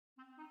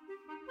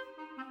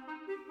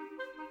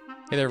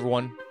Hey there,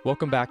 everyone.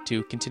 Welcome back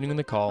to Continuing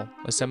the Call,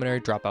 a seminary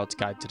dropout's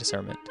guide to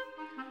discernment.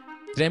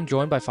 Today I'm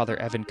joined by Father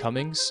Evan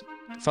Cummings.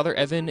 Father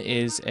Evan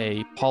is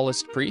a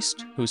Paulist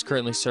priest who's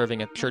currently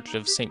serving at the Church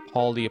of St.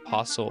 Paul the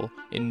Apostle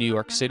in New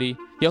York City.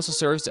 He also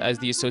serves as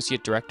the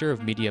Associate Director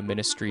of Media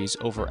Ministries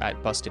over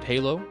at Busted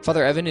Halo.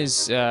 Father Evan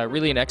is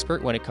really an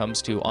expert when it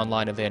comes to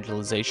online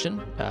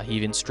evangelization. He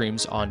even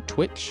streams on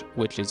Twitch,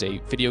 which is a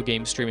video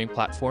game streaming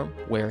platform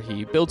where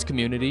he builds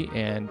community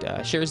and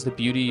shares the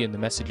beauty and the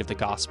message of the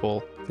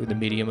gospel through the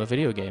medium of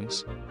video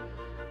games.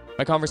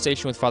 My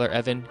conversation with Father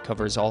Evan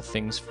covers all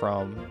things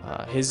from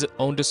his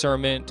own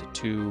discernment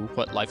to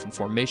what life in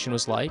formation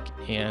was like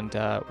and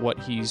what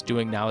he's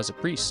doing now as a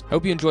priest. I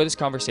hope you enjoy this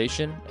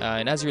conversation,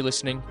 and as you're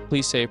listening,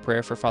 please say a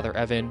prayer for Father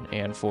Evan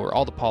and for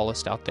all the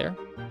Paulists out there.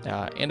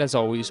 And as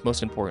always,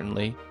 most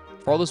importantly,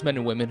 for all those men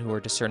and women who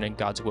are discerning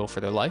God's will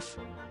for their life,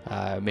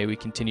 may we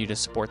continue to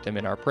support them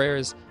in our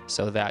prayers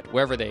so that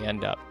wherever they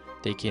end up,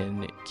 they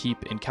can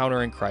keep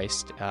encountering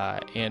Christ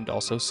and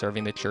also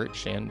serving the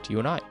church and you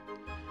and I.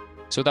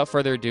 So without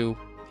further ado,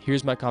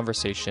 here's my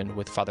conversation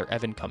with Father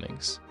Evan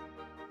Cummings.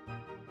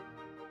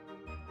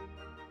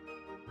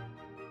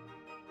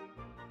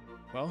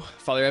 Well,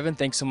 Father Evan,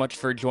 thanks so much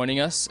for joining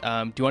us.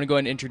 Do you want to go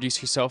ahead and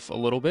introduce yourself a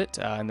little bit,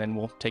 and then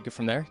we'll take it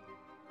from there?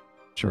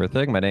 Sure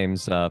thing. My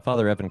name's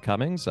Father Evan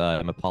Cummings.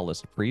 I'm a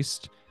Paulist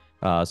priest.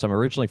 So I'm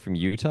originally from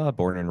Utah,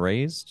 born and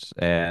raised,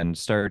 and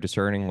started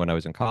discerning when I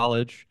was in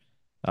college,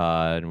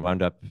 and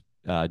wound up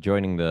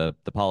joining the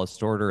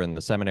Paulist order and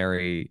the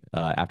seminary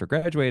after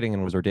graduating,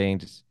 and was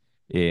ordained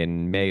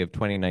in May of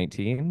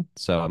 2019.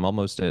 So I'm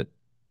almost at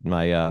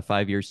my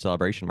 5-year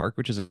celebration mark,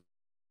 which is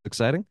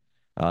exciting.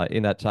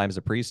 In that time as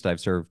a priest, I've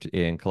served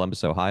in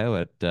Columbus, Ohio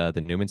at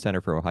the Newman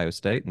Center for Ohio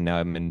State, and now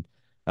I'm in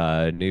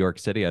New York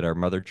City at our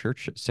mother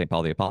church, St.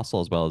 Paul the Apostle,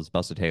 as well as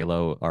Busted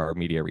Halo, our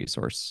media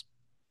resource.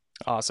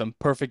 Awesome.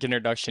 Perfect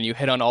introduction. You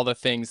hit on all the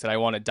things that I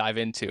want to dive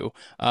into.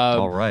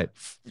 All right.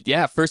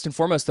 Yeah, first and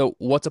foremost, though,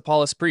 what's a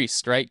Paulist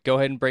priest, right? Go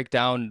ahead and break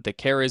down the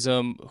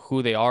charism,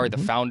 who they are, the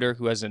founder,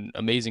 who has an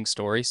amazing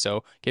story.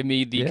 So give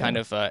me the kind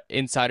of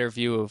insider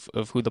view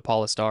of who the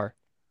Paulists are.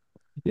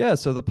 Yeah,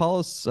 so the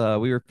Paulists,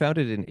 we were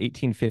founded in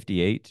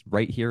 1858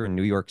 right here in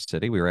New York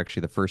City. We were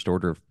actually the first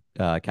order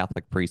of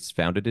Catholic priests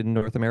founded in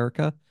North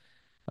America.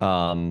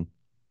 Um,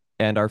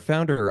 And our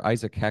founder,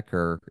 Isaac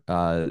Hecker,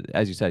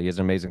 as you said, he has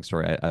an amazing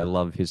story. I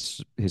love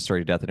his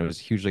story to death, and it was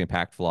hugely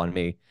impactful on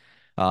me.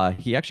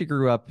 He actually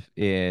grew up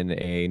in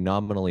a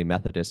nominally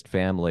Methodist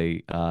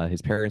family.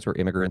 His parents were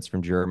immigrants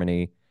from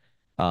Germany,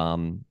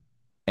 um,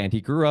 and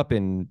he grew up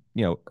in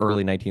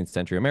early 19th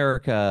century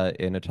America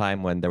in a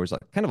time when there was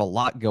kind of a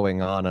lot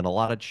going on and a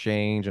lot of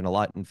change and a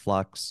lot in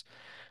flux.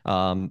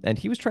 And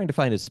he was trying to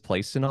find his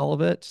place in all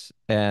of it.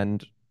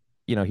 And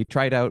he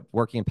tried out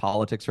working in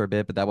politics for a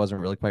bit, but that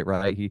wasn't really quite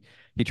right.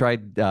 He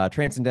tried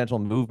transcendental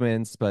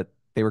movements, but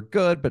they were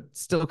good, but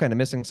still kind of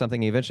missing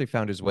something. He eventually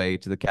found his way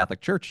to the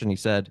Catholic Church, and he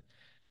said,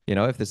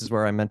 if this is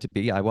where I'm meant to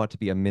be, I want to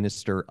be a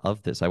minister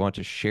of this. I want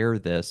to share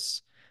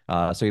this.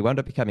 So he wound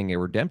up becoming a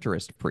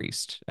Redemptorist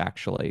priest,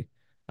 actually,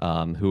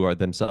 who are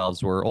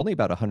themselves were only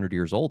about 100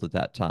 years old at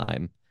that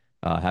time,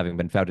 having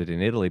been founded in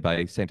Italy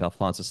by Saint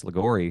Alphonsus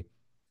Liguori.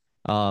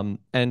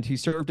 And he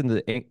served in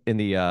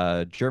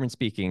the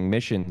German-speaking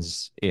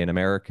missions in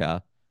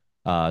America,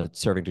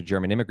 serving to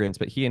German immigrants.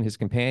 But he and his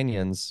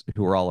companions,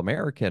 who were all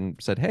American,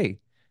 said, "Hey,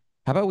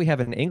 how about we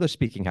have an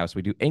English-speaking house?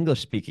 We do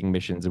English-speaking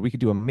missions, and we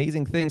could do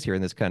amazing things here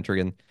in this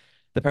country." And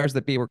the powers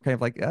that be were kind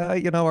of like,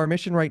 our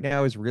mission right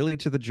now is really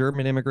to the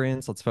German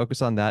immigrants. Let's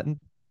focus on that. And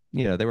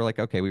they were like,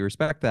 "Okay, we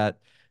respect that,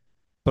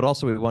 but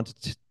also we want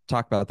to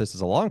talk about this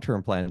as a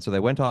long-term plan." So they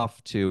went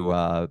off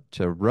to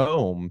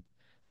Rome.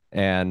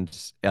 And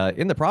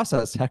in the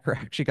process, Hecker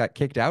actually got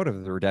kicked out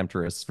of the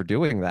Redemptorists for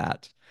doing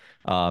that.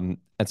 And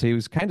so he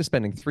was kind of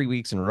spending 3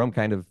 weeks in Rome,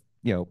 kind of,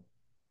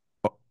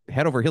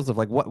 head over heels of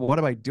like, what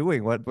am I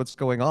doing? What's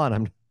going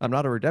on? I'm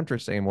not a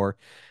Redemptorist anymore.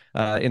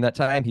 In that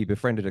time, he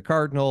befriended a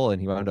cardinal,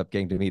 and he wound up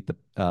getting to meet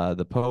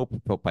the Pope,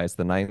 Pope Pius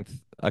IX,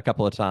 a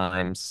couple of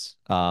times,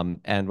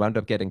 and wound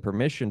up getting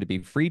permission to be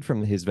freed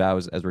from his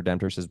vows as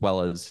Redemptorist as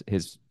well as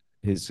his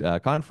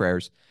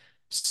confreres,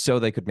 so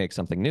they could make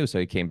something new. So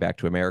he came back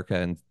to America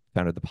and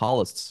founded the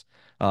Paulists.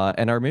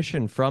 And our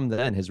mission from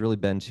then has really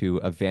been to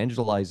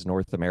evangelize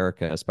North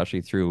America,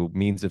 especially through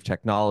means of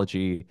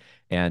technology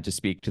and to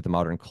speak to the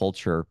modern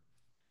culture.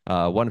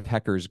 One of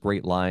Hecker's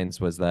great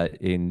lines was that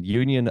in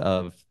union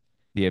of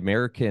the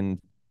American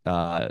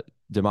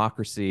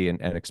democracy and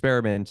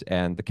experiment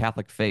and the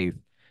Catholic faith,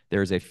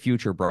 there is a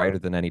future brighter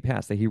than any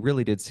past. That he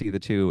really did see the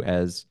two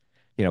as,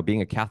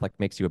 being a Catholic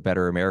makes you a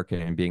better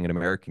American, and being an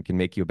American can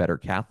make you a better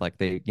Catholic.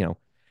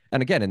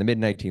 And again, in the mid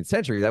 19th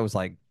century, that was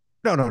like,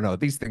 no,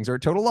 these things are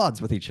at total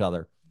odds with each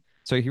other.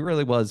 So he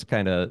really was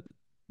kind of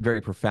very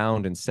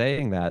profound in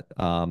saying that.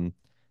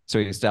 So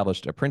he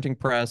established a printing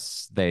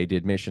press. They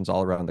did missions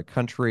all around the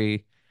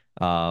country.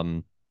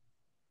 And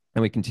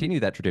we continue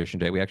that tradition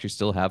today. We actually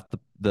still have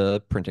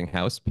the printing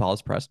house,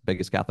 Paulist Press,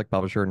 biggest Catholic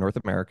publisher in North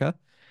America.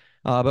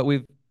 But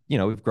we've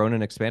we've grown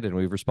and expanded and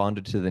we've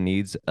responded to the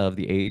needs of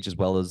the age as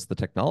well as the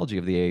technology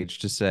of the age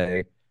to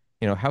say,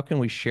 how can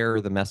we share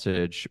the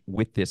message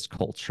with this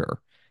culture?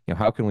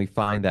 How can we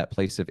find that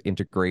place of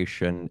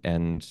integration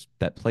and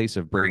that place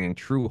of bringing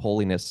true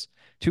holiness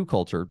to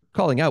culture,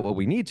 calling out what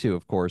we need to,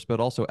 of course, but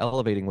also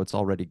elevating what's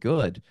already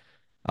good.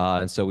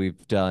 And so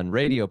we've done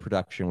radio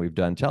production, we've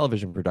done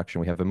television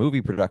production, we have a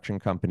movie production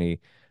company.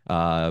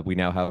 We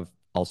now have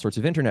all sorts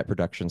of internet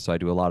production. So I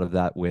do a lot of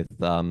that with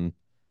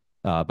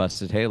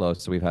Busted Halo.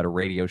 So we've had a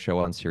radio show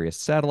on Sirius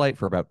Satellite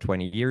for about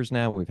 20 years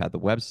now. We've had the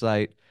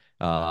website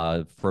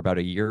for about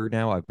a year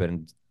now. I've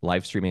been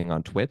live streaming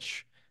on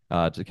Twitch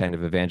to kind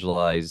of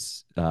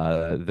evangelize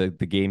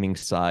the gaming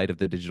side of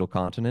the digital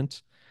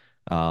continent.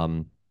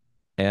 Um,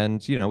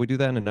 and we do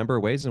that in a number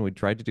of ways, and we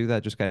try to do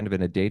that just kind of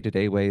in a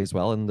day-to-day way as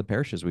well in the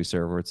parishes we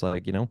serve, where it's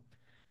like,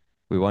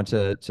 we want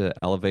to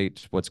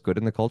elevate what's good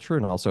in the culture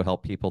and also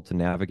help people to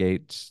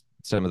navigate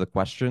some of the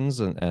questions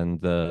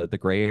and the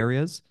gray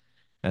areas,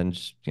 and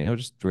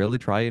just really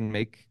try and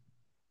make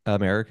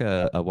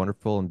America a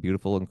wonderful and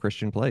beautiful and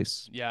Christian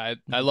place. Yeah,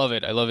 I love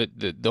it. I love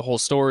it. The whole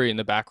story in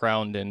the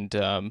background, and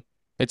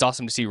it's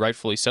awesome to see,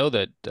 rightfully so,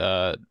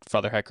 that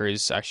Father Hecker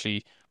is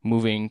actually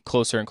moving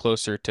closer and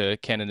closer to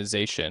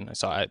canonization.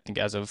 I think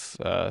as of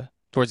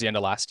towards the end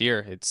of last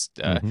year, it's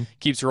Hmm.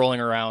 keeps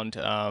rolling around.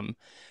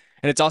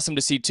 And it's awesome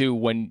to see too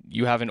when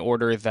you have an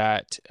order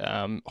that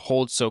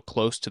holds so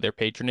close to their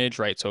patronage,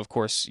 right? So of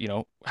course,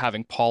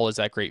 having Paul as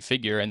that great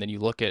figure, and then you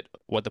look at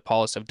what the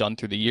Paulists have done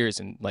through the years,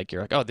 and like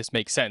you're like, oh, this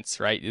makes sense,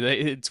 right?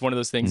 It's one of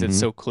those things that's Hmm.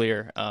 so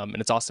clear, and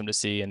it's awesome to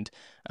see. And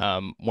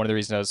one of the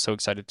reasons I was so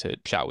excited to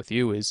chat with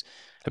you is,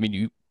 I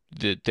mean,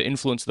 the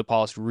influence of the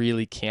Paulists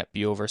really can't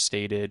be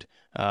overstated.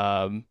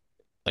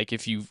 Like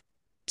if you've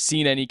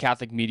seen any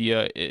Catholic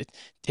media,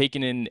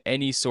 taken in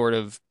any sort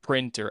of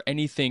print or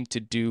anything to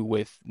do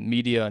with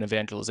media and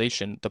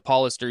evangelization, the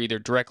Paulists are either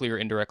directly or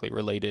indirectly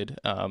related.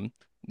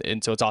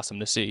 And so it's awesome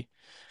to see.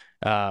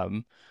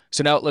 Um,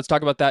 so now let's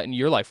talk about that in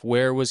your life.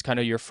 Where was kind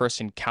of your first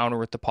encounter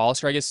with the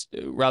Paulists? Or I guess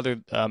rather,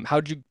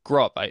 how did you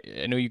grow up? I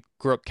know you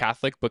grew up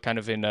Catholic, but kind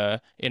of in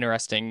a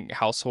interesting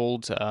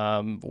household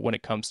when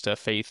it comes to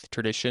faith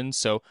traditions.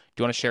 So do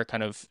you want to share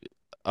kind of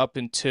up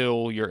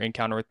until your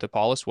encounter with the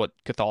Paulists, what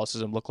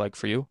Catholicism looked like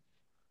for you?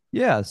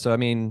 Yeah, so I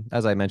mean,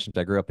 as I mentioned,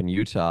 I grew up in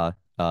Utah,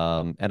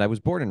 and I was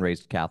born and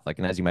raised Catholic.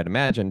 And as you might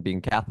imagine,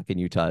 being Catholic in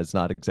Utah is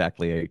not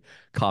exactly a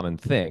common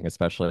thing,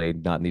 especially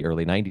not in the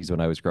early 90s when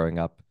I was growing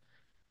up.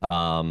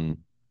 Um,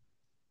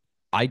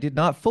 I did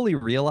not fully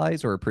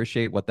realize or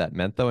appreciate what that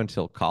meant though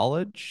until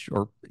college,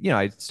 or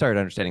I started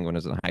understanding when I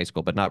was in high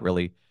school, but not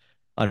really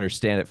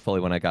understand it fully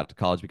when I got to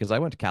college because I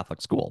went to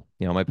Catholic school.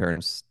 My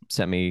parents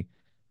sent me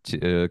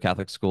to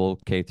Catholic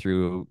school K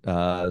through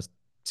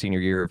senior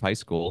year of high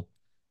school.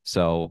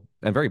 So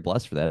I'm very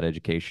blessed for that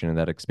education and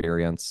that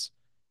experience.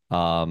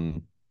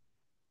 Um,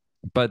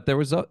 but there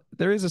is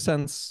a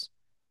sense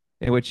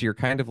in which you're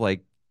kind of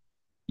like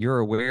you're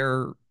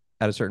aware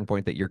at a certain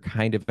point that you're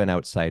kind of an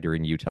outsider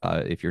in Utah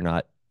if you're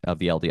not of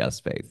the LDS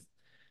faith.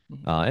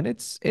 Mhm. And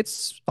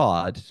it's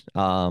odd.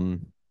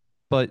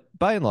 But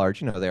by and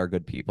large, they are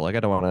good people. Like I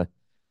don't want to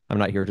I'm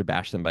not here to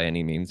bash them by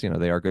any means.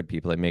 They are good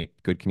people. They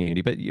make good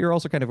community, but you're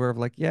also kind of aware of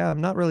like, yeah, I'm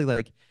not really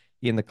like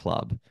in the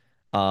club.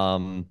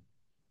 Um,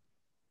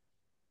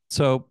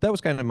 so that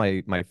was kind of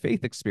my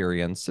faith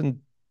experience. And,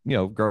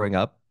 growing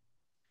up,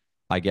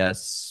 I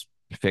guess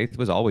faith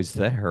was always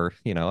there.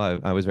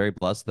 I was very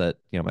blessed that,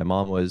 my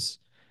mom was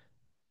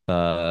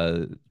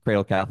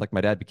cradle Catholic.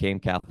 My dad became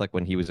Catholic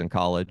when he was in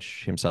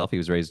college himself. He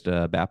was raised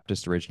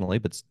Baptist originally,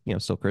 but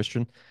still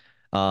Christian.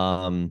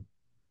 Um,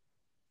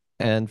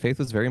 and faith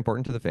was very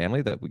important to the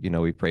family. That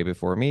we pray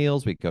before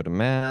meals, we go to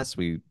mass,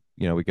 we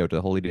go to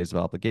the holy days of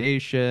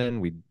obligation,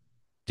 we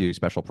do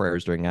special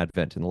prayers during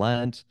Advent and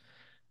Lent.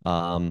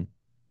 Um,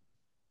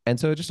 and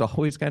so it just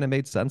always kind of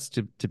made sense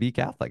to be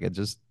Catholic. It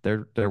just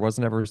there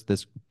wasn't ever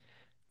this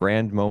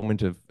grand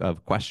moment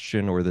of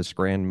question or this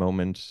grand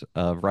moment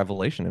of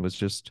revelation. It was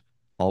just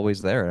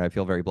always there, and I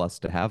feel very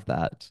blessed to have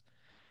that.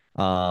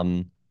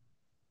 Um,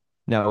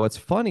 Now, what's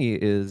funny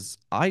is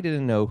I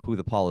didn't know who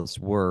the Paulists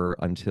were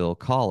until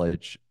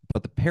college,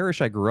 but the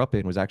parish I grew up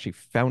in was actually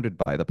founded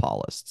by the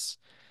Paulists.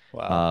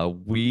 Wow.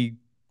 We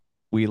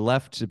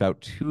left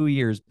about 2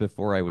 years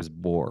before I was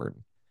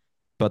born,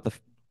 but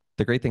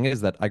the great thing is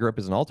that I grew up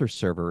as an altar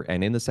server,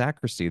 and in the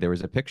sacristy there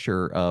was a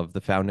picture of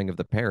the founding of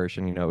the parish,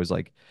 and it was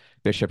like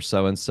Bishop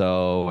so and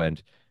so,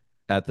 and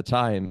at the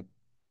time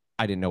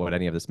I didn't know what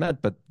any of this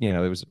meant, but it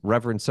was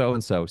Reverend so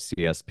and so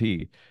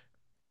C.S.P.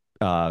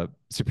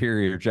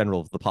 Superior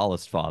General of the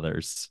Paulist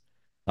Fathers.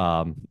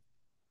 Um,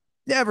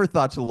 Never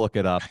thought to look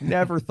it up.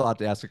 Never thought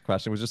to ask a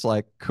question. It was just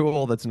like,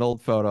 cool, that's an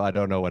old photo. I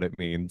don't know what it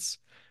means.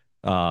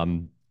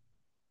 Um,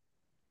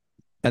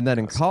 and then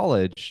in Awesome.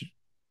 college,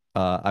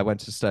 I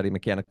went to study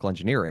mechanical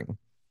engineering.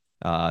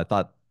 I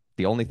thought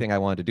the only thing I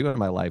wanted to do in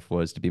my life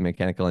was to be a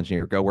mechanical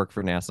engineer, go work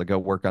for NASA, go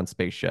work on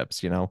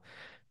spaceships,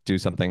 do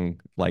something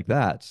like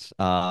that.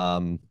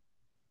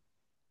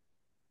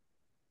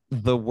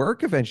 The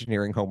work of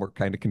engineering homework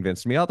kind of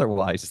convinced me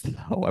otherwise,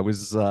 though.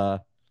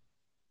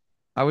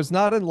 I was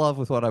not in love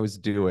with what I was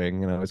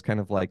doing, and I was kind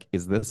of like,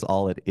 is this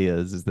all it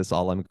is? Is this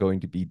all I'm going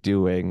to be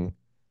doing?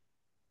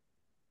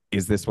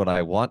 Is this what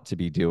I want to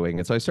be doing?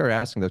 And so I started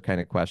asking those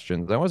kind of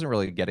questions. I wasn't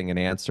really getting an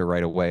answer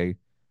right away.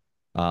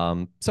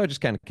 So I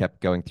just kind of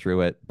kept going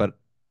through it. But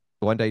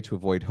one day to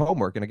avoid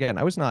homework, and again,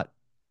 I was not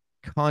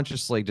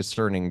consciously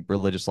discerning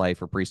religious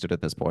life or priesthood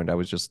at this point. I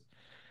was just,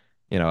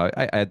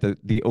 I had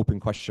the open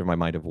question in my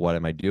mind of what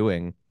am I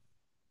doing?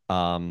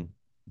 Um,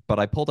 but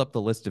I pulled up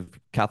the list of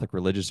Catholic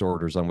religious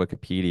orders on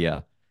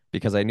Wikipedia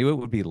because I knew it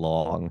would be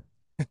long.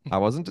 I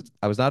was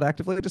not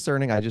actively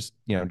discerning. I just,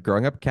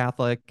 growing up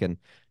Catholic and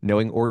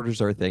knowing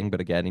orders are a thing, but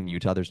again, in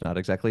Utah, there's not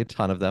exactly a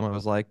ton of them. I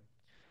was like,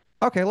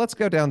 okay, let's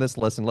go down this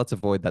list and let's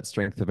avoid that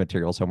strength of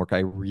materials homework I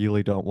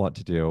really don't want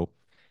to do.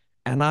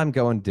 And I'm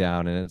going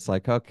down, and it's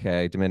like,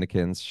 okay,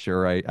 Dominicans,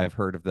 sure, I've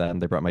heard of them.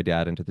 They brought my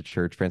dad into the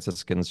church.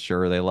 Franciscans,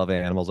 sure, they love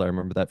animals. I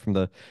remember that from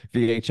the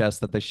VHS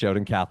that they showed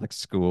in Catholic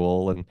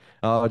school. And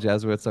oh,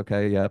 Jesuits,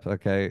 okay, yep,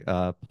 okay.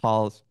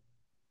 Paulist,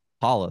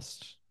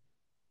 Paulist,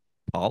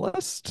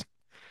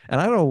 and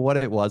I don't know what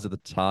it was at the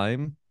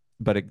time,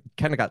 but it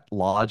kind of got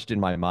lodged in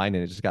my mind,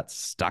 and it just got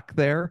stuck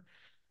there.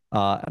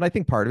 And I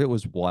think part of it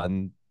was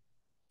one,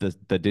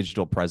 the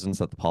digital presence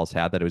that the Pauls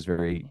had, that it was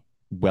very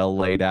well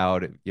laid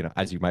out,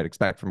 as you might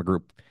expect from a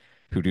group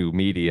who do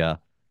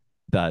media,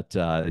 that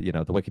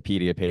the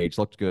Wikipedia page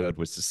looked good,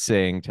 was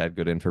succinct, had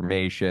good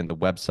information, the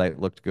website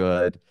looked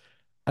good.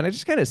 And I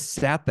just kind of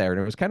sat there,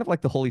 and it was kind of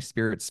like the Holy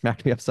Spirit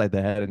smacked me upside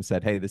the head and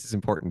said, "Hey, this is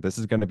important. This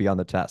is going to be on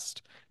the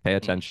test. Pay Mm.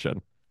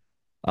 attention."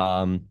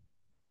 Um,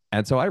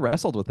 and so I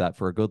wrestled with that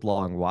for a good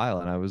long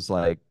while, and I was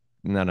like,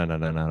 "No, no, no,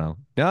 no, no, no,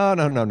 no,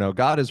 no, no, no.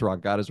 God is wrong.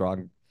 God is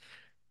wrong.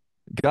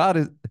 God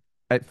is,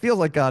 it feels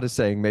like God is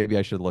saying maybe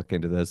I should look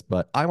into this,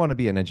 but I want to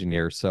be an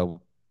engineer.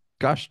 So,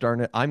 gosh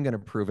darn it, I'm going to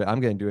prove it. I'm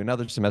going to do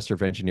another semester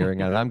of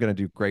engineering, and I'm going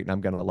to do great, and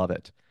I'm going to love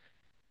it.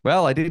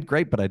 Well, I did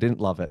great, but I didn't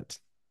love it.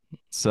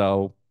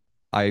 So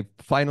I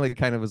finally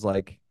kind of was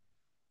like,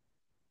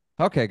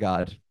 okay,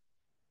 God,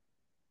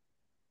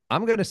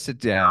 I'm going to sit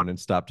down and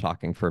stop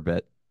talking for a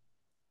bit,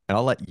 and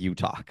I'll let you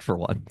talk for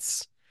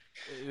once.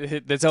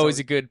 That's So, always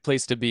a good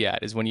place to be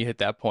at, is when you hit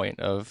that point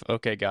of,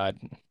 okay, God,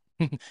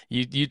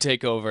 you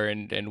take over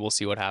and we'll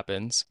see what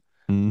happens.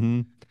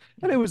 mhm.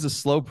 And it was a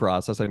slow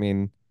process. I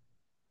mean,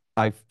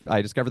 I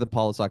discovered the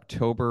Paulist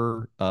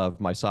October of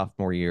my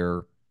sophomore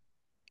year.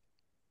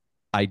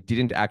 I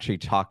didn't actually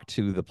talk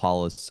to the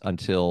Paulus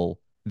until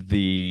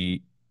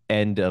the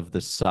end of the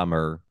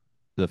summer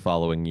the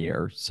following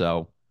year.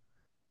 So,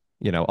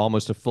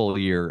 almost a full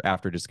year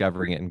after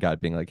discovering it and God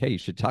being like, hey, you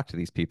should talk to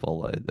these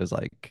people. It was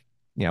like,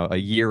 a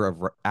year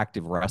of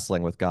active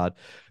wrestling with God.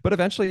 But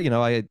eventually,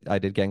 I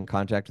did get in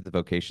contact with the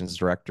vocations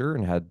director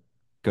and had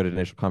good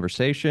initial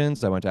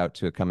conversations. I went out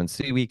to a come and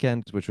see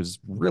weekend, which was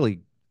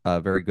really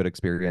a very good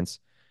experience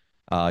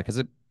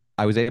because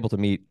I was able to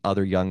meet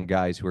other young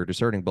guys who were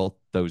discerning, both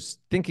those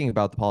thinking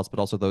about the Pulse, but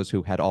also those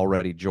who had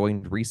already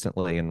joined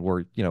recently and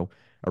were,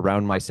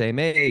 around my same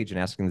age and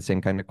asking the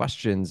same kind of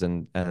questions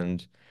and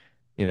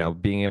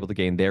being able to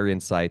gain their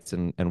insights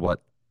and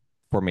what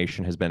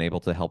formation has been able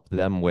to help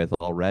them with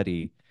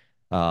already.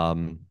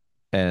 Um,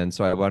 and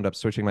so I wound up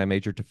switching my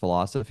major to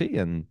philosophy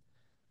and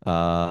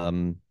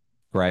um,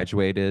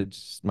 graduated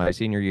my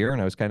senior year.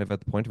 And I was kind of at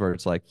the point where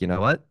it's like, you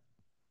know what?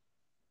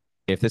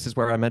 If this is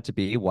where I'm meant to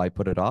be, why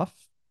put it off?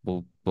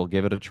 We'll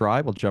give it a try.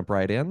 We'll jump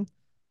right in.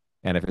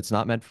 And if it's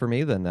not meant for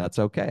me, then that's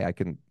okay. I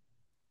can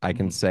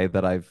Mhm. say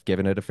that I've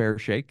given it a fair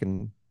shake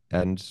and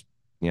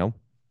you know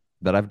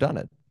that I've done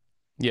it.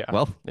 Yeah,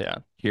 Well, yeah,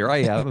 here I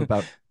am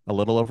about a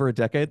little over a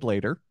decade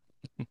later.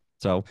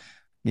 So,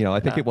 I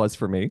think yeah. it was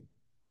for me.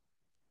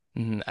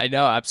 I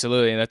know,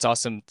 absolutely, and that's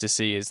awesome to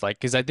see. Is like,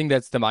 because I think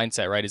that's the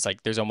mindset, right? Is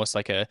like there's almost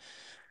like a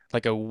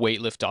weight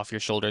lift off your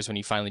shoulders when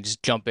you finally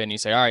just jump in. And you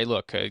say, all right,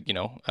 look,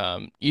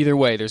 either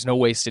way, there's no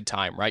wasted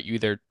time, right? You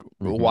either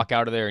Hmm. walk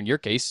out of there, in your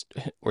case,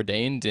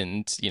 ordained,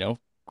 and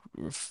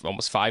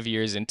almost 5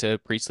 years into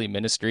priestly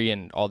ministry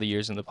and all the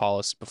years in the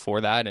Paulist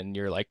before that, and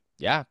you're like,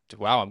 yeah,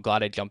 wow, I'm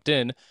glad I jumped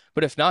in.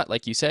 But if not,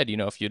 like you said,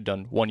 if you'd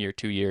done 1 year,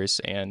 2 years,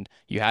 and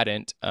you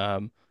hadn't,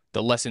 the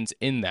lessons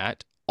in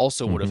that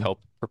also would have Hmm.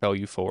 helped propel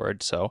you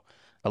forward. So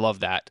I love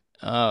that.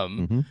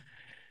 Hmm.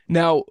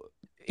 Now,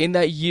 in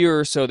that year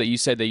or so that you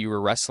said that you were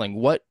wrestling,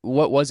 what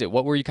was it?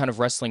 What were you kind of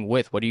wrestling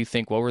with? What do you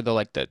think? What were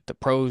the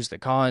pros, the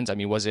cons? I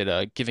mean, was it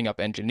a giving up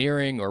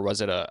engineering, or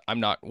was it a I'm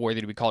not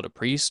worthy to be called a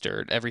priest,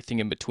 or everything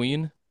in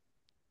between?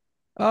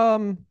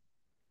 Um,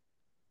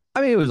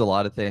 I mean, it was a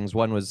lot of things.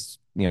 One was,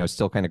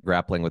 still kind of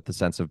grappling with the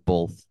sense of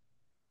both.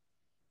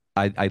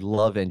 I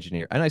love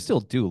engineer, and I still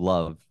do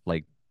love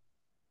like,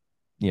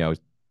 you know,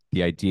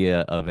 the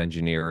idea of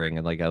engineering,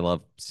 and like I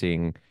love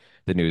seeing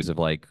the news of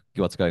like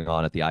what's going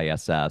on at the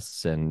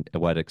ISS and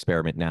what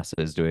experiment NASA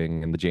is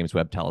doing and the James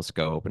Webb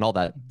Telescope and all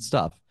that Mhm.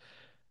 stuff.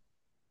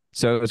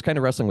 So it was kind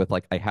of wrestling with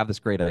like I have this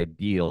great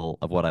ideal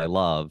of what I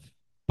love,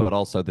 but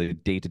also the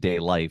day-to-day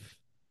life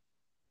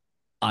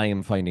I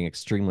am finding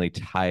extremely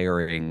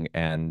tiring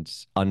and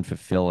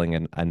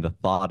unfulfilling, and the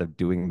thought of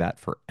doing that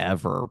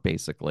forever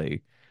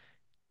basically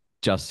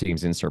just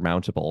seems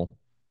insurmountable.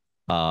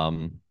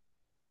 Um,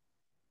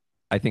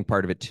 I think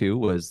part of it too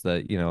was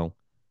that,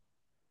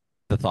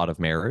 the thought of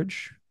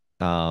marriage.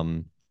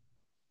 Um,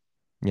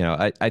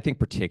 I think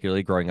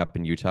particularly growing up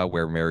in Utah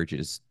where marriage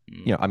is,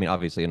 Mm. I mean,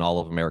 obviously in all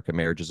of America,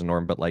 marriage is a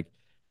norm, but like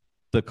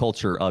the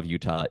culture of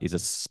Utah is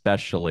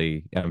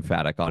especially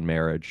emphatic on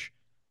marriage.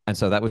 And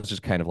so that was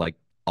just kind of like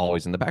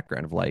always in the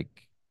background of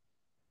like,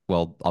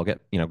 well, I'll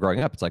get, growing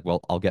up, it's like,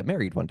 well, I'll get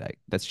married one day.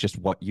 That's just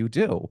what you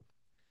do.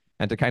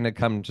 And to kind of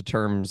come to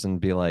terms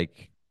and be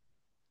like,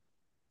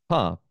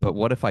 huh, but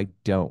what if I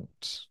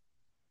don't?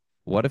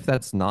 What if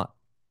that's not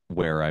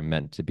where I'm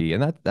meant to be?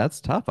 And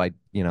that's tough.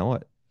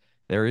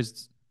 There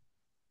is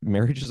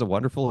marriage is a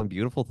wonderful and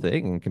beautiful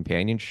thing, and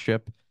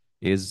companionship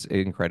is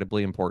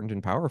incredibly important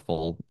and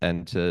powerful.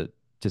 And to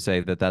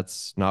say that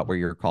that's not where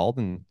you're called,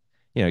 and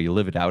you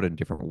live it out in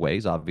different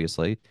ways,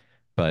 obviously,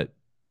 but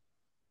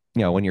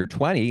when you're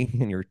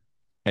 20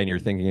 and you're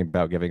thinking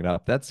about giving it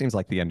up, that seems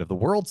like the end of the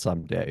world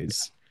some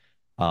days.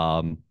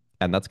 Um,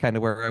 and that's kind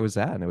of where I was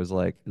at, and it was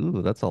like,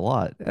 ooh, that's a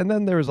lot. And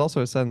then there was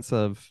also a sense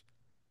of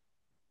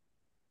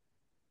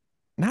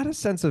not a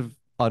sense of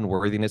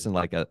unworthiness in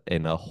like a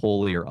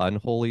holy or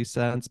unholy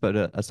sense, but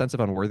a sense of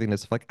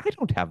unworthiness of like, I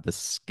don't have the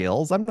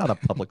skills. I'm not a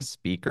public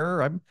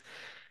speaker.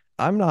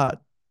 I'm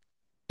not,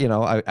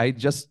 I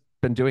just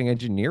been doing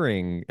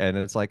engineering, and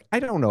it's like, I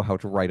don't know how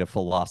to write a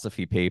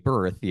philosophy paper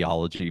or a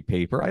theology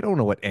paper. I don't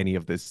know what any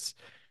of this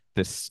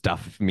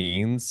stuff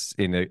means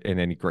in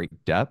any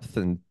great depth.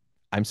 And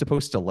I'm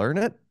supposed to learn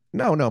it.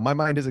 No, no, my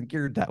mind isn't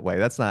geared that way.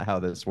 That's not how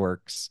this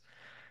works.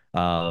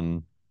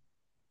 Um,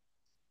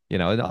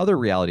 and other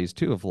realities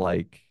too of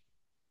like,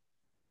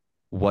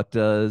 what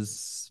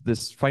does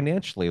this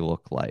financially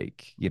look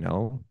like?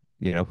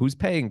 Who's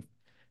paying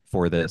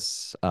for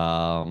this?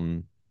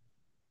 Because,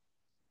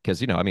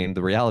 I mean,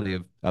 the reality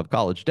of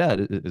college debt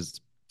is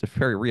a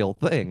very real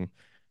thing.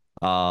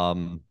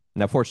 Now,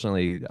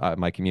 fortunately,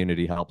 my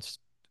community helps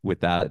with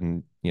that.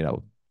 And,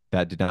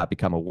 that did not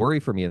become a worry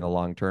for me in the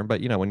long term.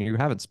 But, when you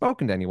haven't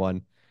spoken to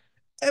anyone,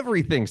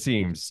 everything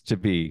seems to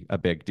be a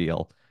big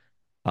deal.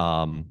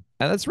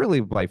 And that's really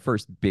my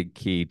first big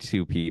key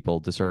to people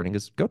discerning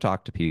is go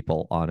talk to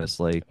people,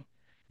 honestly.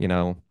 You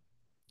know,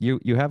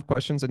 you have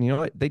questions, and you know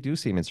what? They do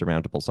seem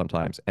insurmountable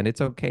sometimes, and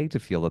it's okay to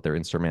feel that they're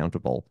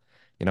insurmountable.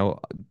 You know,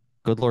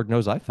 good Lord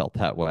knows I felt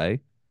that way.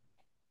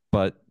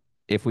 But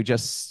if we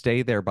just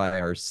stay there by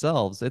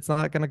ourselves, it's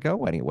not going to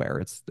go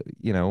anywhere.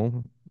 You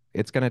know,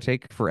 it's going to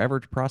take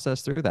forever to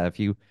process through that. If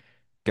you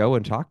go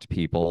and talk to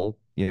people,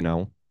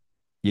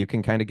 you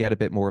can kind of get a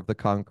bit more of the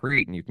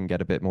concrete, and you can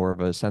get a bit more of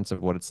a sense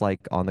of what it's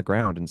like on the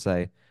ground and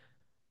say,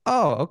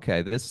 oh,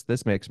 okay,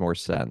 this makes more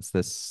sense.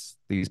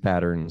 These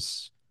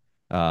patterns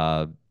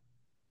uh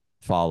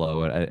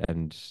follow,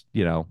 and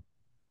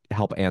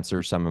help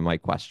answer some of my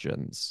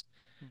questions.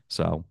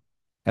 So,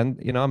 and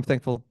I'm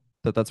thankful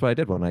that that's what I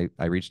did when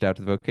I reached out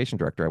to the vocation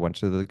director. I went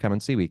to the Come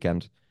and See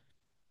weekend.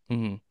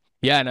 Hmm.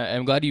 Yeah, and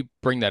I'm glad you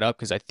bring that up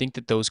because I think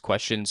that those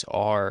questions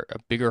are a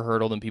bigger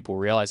hurdle than people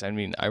realize. I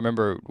mean, I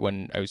remember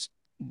when I was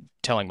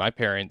telling my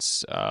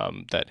parents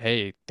that,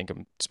 hey, I think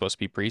I'm supposed to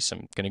be priest.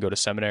 I'm going to go to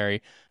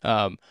seminary.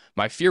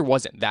 My fear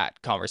wasn't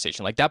that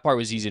conversation. Like that part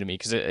was easy to me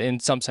because in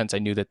some sense I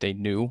knew that they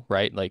knew,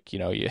 right? Like,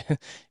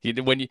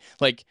 when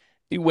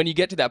you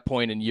get to that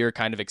point and you're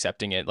kind of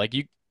accepting it, like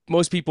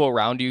most people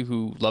around you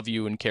who love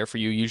you and care for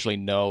you usually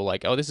know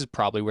like, oh, this is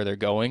probably where they're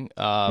going.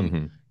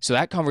 Hmm. So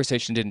that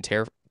conversation didn't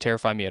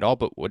terrify me at all.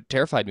 But what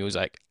terrified me was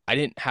like, I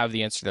didn't have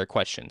the answer to their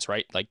questions,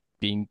 right? Like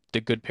being the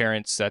good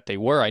parents that they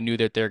were, I knew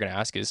that they're going to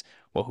ask is,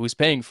 well, who's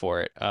paying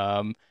for it?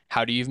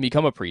 How do you even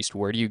become a priest?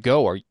 Where do you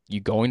go? Are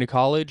you going to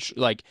college?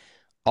 Like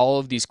all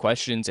of these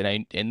questions,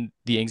 and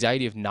the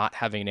anxiety of not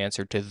having an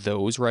answer to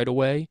those right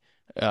away,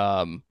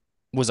 um,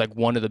 was like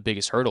one of the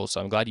biggest hurdles.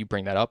 So I'm glad you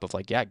bring that up of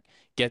like, yeah,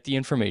 get the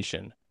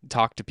information,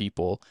 talk to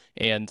people,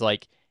 and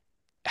like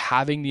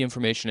having the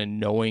information and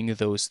knowing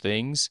those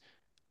things,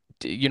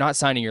 you're not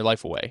signing your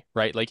life away,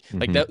 right? Like Hmm.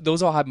 that,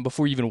 those all happen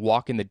before you even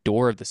walk in the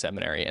door of the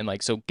seminary, and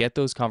like so get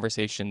those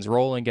conversations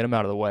rolling, get them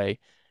out of the way.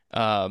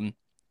 Um,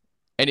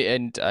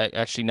 and I,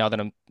 actually, now that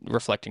I'm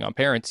reflecting on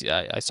parents,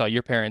 I saw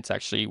your parents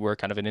actually were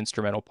kind of an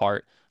instrumental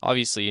part,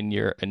 obviously, in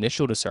your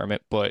initial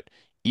discernment, but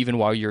even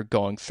while you're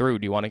going through,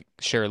 do you want to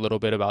share a little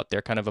bit about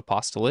their kind of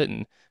apostolate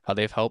and how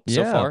they've helped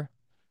so Yeah, far?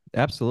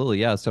 absolutely.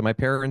 Yeah. So my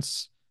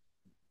parents,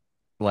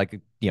 like,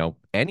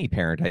 any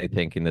parent, I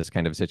think, in this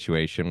kind of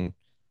situation,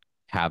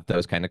 have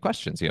those kind of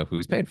questions.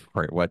 Who's paying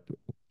for it? What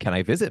can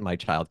I visit my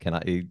child? Can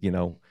I,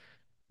 do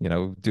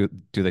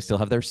they still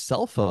have their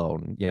cell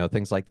phone?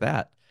 Things like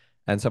that.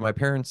 And so my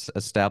parents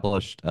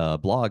established a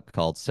blog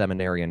called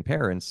Seminarian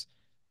Parents,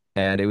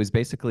 and it was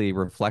basically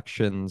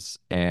reflections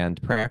and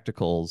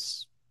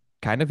practicals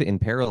kind of in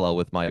parallel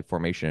with my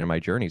formation and my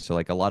journey. So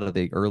like a lot of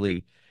the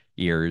early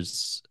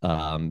years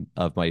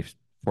of my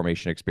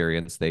formation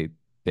experience, they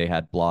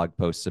had blog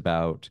posts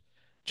about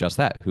just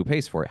that. Who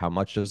pays for it? How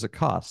much does it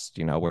cost?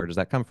 Where does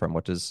that come from?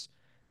 What does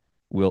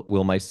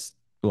will my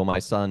will my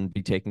son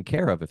be taken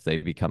care of if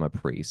they become a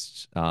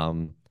priest?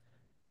 And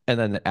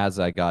then as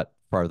I got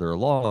farther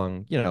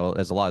along,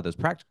 as a lot of those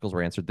practicals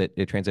were answered, that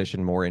it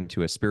transitioned more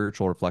into a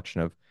spiritual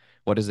reflection of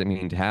what does it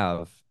mean to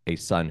have a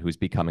son who's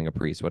becoming a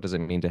priest? What does it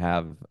mean to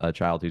have a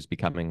child who's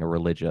becoming a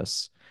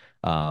religious?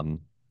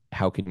 Um,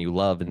 how can you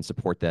love and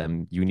support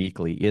them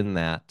uniquely in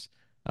that,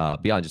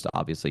 beyond just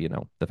obviously,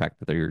 the fact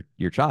that they're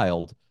your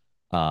child.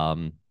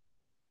 Um,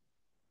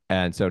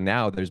 and so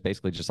now there's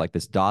basically just like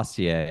this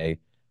dossier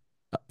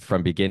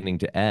from beginning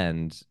to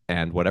end,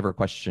 and whatever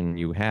question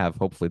you have,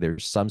 hopefully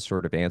there's some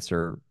sort of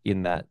answer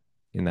in that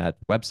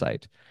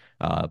website.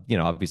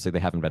 Obviously they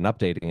haven't been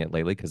updating it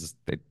lately because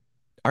they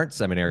aren't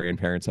seminarian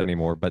parents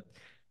anymore, but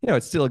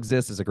it still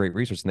exists as a great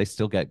resource, and they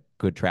still get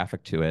good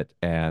traffic to it,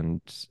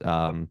 and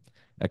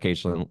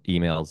occasional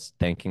emails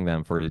thanking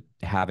them for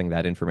having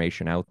that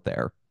information out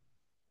there.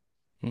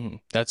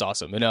 That's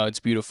awesome. No, it's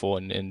beautiful.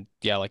 And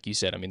yeah, like you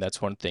said, I mean,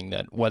 that's one thing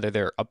that whether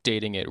they're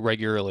updating it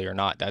regularly or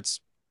not,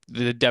 that's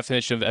the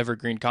definition of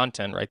evergreen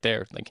content right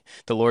there. Like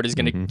the Lord is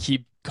going to Hmm.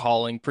 keep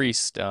calling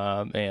priest.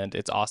 And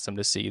it's awesome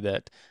to see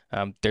that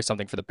there's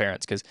something for the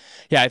parents. Because,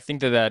 yeah, I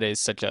think that that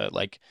is such a,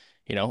 like,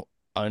 you know,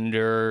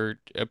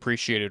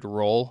 underappreciated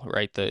role,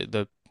 right?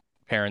 The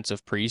parents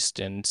of priests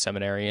and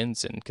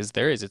seminarians. And because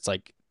there is, it's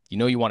like,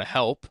 you want to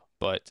help,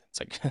 but it's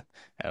like,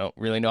 I don't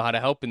really know how to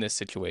help in this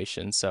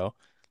situation. So,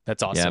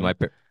 that's Yeah, awesome.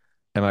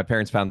 and my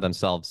parents found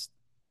themselves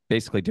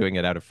basically doing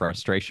it out of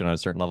frustration on a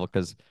certain level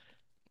because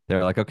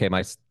they're like, okay,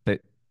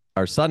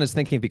 our son is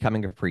thinking of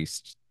becoming a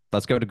priest.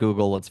 Let's go to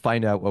Google. Let's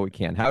find out what we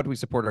can. How do we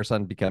support our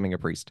son becoming a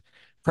priest?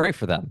 Pray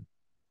for them.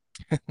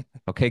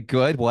 Okay,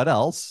 good. What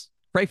else?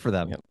 Pray for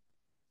them. Yep.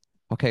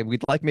 Okay,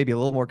 we'd like maybe a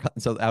little more.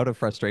 So out of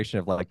frustration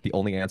of like the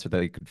only answer that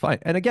they could find.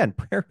 And again,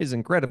 prayer is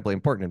incredibly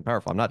important and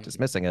powerful. I'm not Mhm.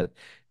 dismissing it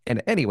in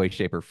any way,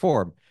 shape, or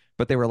form.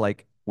 But they were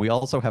like, we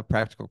also have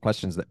practical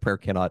questions that prayer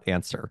cannot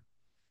answer.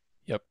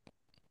 Yep.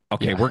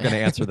 Okay, we're going Yeah.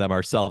 to answer them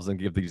ourselves and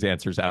give these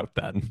answers out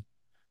then,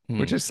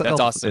 which That's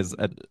itself is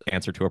awesome. an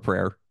answer to a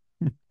prayer.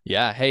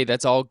 Yeah. Hey,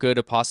 that's all good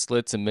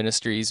apostolates and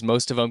ministries.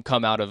 Most of them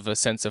come out of a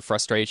sense of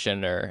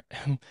frustration or,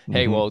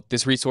 hey, Hmm. well,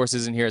 this resource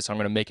isn't here, so I'm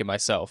going to make it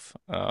myself.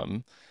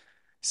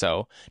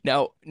 So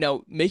now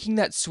making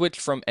that switch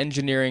from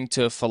engineering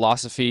to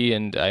philosophy,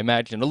 and I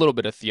imagine a little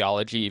bit of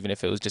theology, even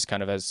if it was just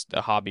kind of as a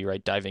hobby,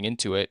 right? Diving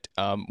into it.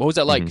 What was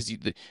that like? Hmm.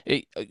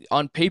 Because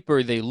on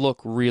paper they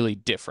look really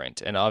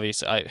different, and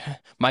obviously,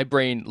 my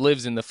brain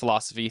lives in the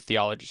philosophy,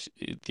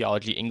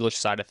 theology, English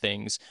side of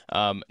things,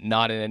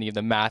 not in any of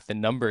the math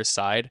and numbers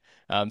side.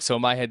 So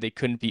in my head, they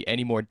couldn't be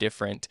any more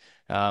different.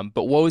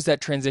 But what was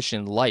that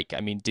transition like? I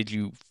mean, did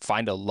you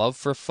find a love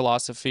for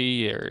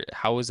philosophy, or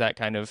how was that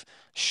kind of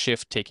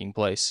shift taking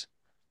place?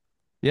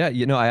 Yeah,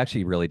 I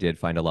actually really did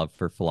find a love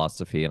for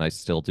philosophy, and I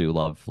still do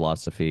love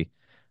philosophy.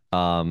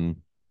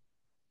 Um,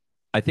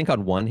 I think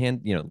on one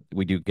hand,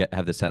 we do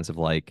have the sense of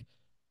like,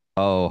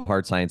 oh,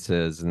 hard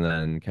sciences, and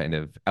then kind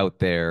of out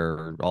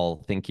there,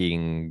 all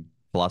thinking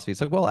philosophy.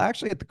 It's like, well,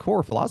 actually, at the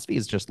core, philosophy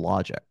is just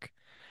logic.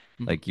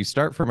 Mhm. Like you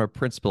start from a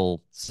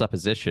principle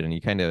supposition and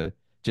you kind of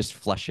just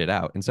flesh it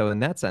out. And so in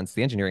that sense,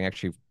 the engineering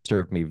actually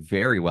served me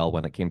very well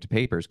when it came to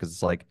papers because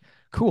it's like,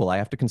 cool, I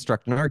have to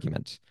construct an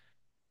argument.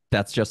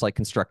 That's just like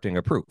constructing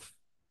a proof.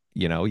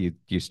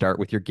 You start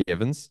with your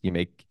givens, you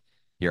make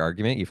your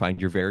argument, you find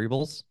your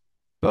variables,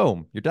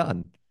 boom, you're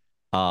done.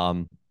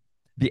 Um,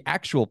 the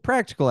actual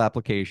practical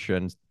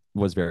application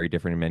was very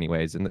different in many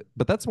ways,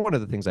 but that's one of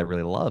the things I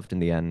really loved in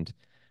the end.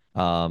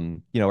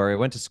 Where I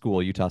went to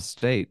school, Utah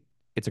State,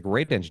 it's a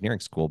great engineering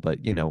school, but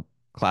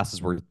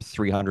classes were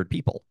 300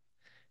 people,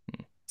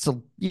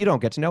 so you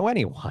don't get to know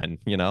anyone.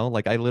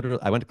 Like I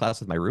went to class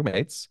with my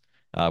roommates,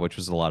 which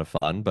was a lot of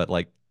fun, but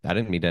like I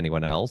didn't meet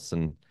anyone else,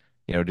 and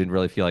didn't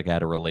really feel like I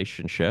had a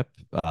relationship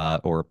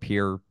or a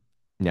peer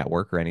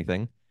network or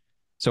anything.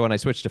 So when I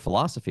switched to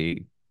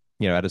philosophy,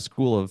 at a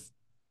school of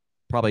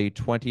probably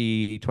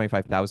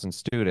 25,000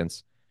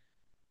 students,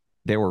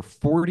 there were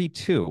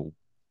 42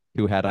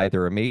 who had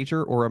either a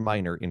major or a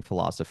minor in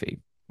philosophy.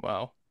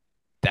 Wow.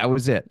 That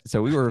was it.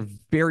 So we were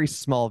very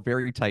small,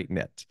 very tight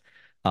knit.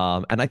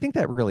 And I think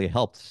that really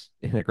helped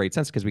in a great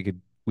sense because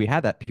we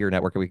had that peer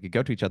network and we could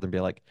go to each other and be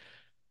like,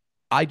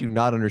 I do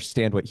not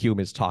understand what Hume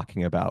is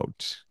talking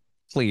about.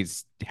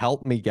 Please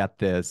help me get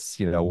this.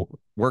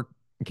 Work.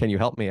 Can you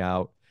help me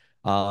out?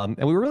 And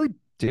we really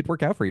did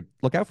look out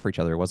for each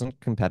other. It wasn't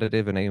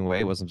competitive in any way.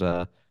 It wasn't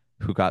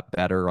who got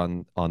better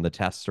on the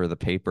tests or the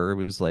paper. It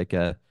was like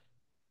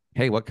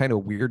hey, what kind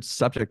of weird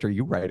subject are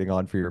you writing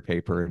on for your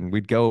paper? And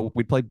we'd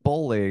play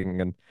bowling,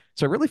 and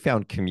so I really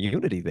found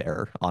community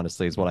there.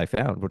 Honestly, is what I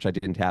found, which I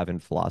didn't have in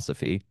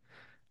philosophy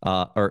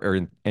or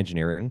in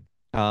engineering.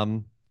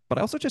 But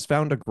I also just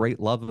found a great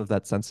love of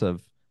that sense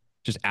of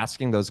just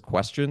asking those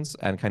questions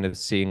and kind of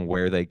seeing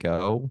where they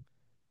go.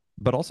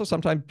 But also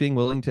sometimes being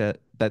willing to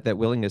that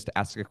willingness to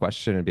ask a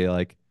question and be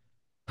like,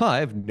 huh, I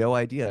have no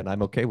idea, and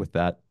I'm okay with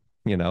that.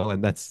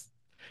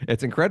 And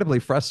it's incredibly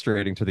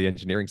frustrating to the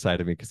engineering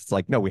side of me because it's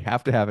like, no, we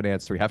have to have an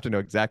answer. We have to know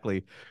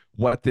exactly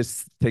what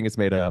this thing is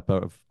made up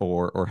of,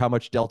 or how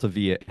much delta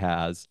V it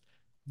has.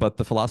 But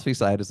the philosophy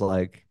side is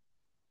like,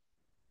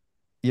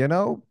 you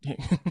know,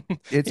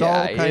 it's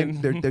Yeah, all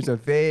there's a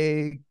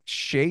vague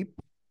shape.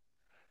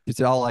 It's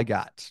all I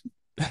got,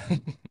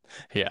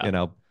 yeah, you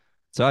know.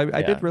 So I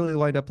yeah. did really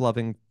wind up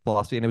loving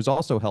philosophy, and it was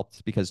also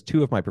helped because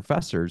two of my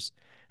professors,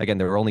 again,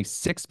 there were only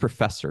six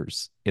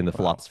professors in the Wow.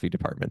 philosophy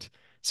department.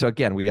 So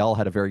again, we all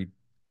had a very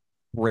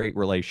great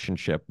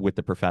relationship with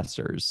the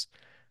professors.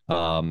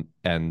 And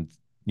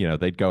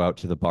they'd go out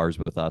to the bars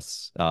with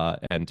us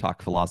and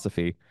talk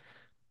philosophy.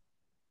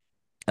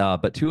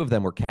 But two of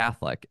them were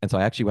Catholic, and so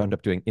I actually wound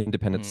up doing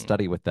independent Mm,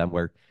 study with them,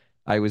 where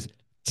I was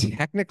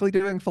technically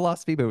doing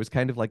philosophy, but it was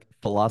kind of like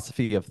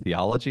philosophy of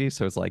theology.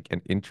 So it's like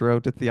an intro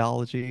to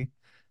theology,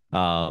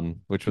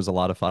 which was a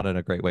lot of fun and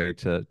a great way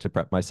to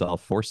prep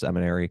myself for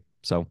seminary.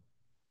 So,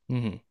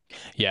 hmm.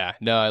 Yeah,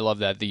 no, I love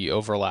that. The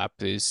overlap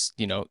is,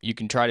 you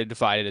can try to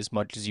divide it as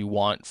much as you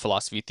want,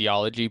 philosophy,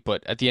 theology,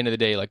 but at the end of the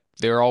day, like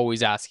they're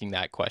always asking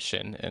that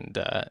question. And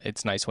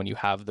it's nice when you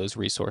have those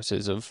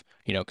resources of,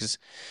 because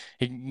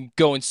it can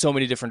go in so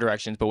many different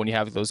directions, but when you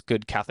have those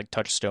good Catholic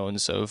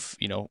touchstones of,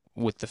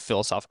 with the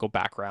philosophical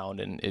background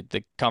and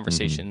the mhm.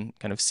 conversation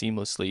kind of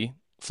seamlessly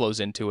flows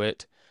into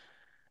it.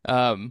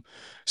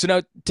 So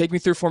now take me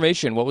through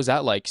formation. What was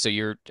that like? So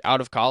you're out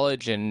of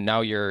college and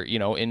now you're,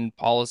 in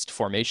Paulist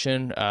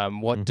formation.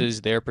 What Mhm. does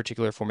their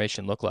particular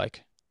formation look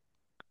like?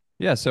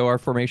 Yeah, so our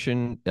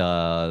formation,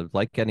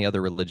 like any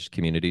other religious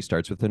community,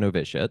 starts with a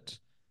novitiate.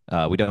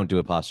 We don't do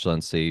a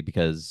postulancy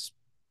because,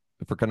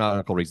 for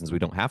canonical reasons, we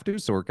don't have to.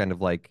 So we're kind of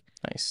like,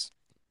 Nice.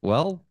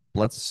 well,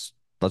 let's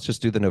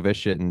just do the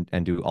novitiate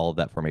and do all of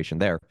that formation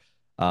there,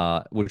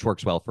 which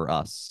works well for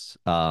us.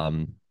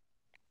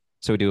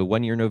 So we do a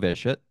 1 year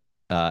novitiate,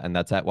 and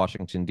that's at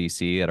Washington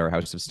D.C. at our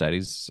House of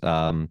Studies.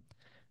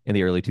 In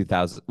the early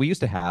 2000s, we used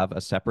to have a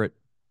separate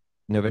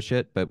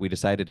novitiate, but we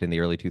decided in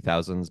the early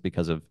 2000s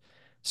because of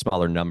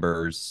smaller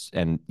numbers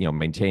and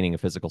maintaining a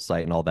physical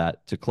site and all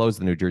that to close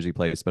the New Jersey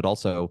place, but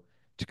also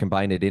to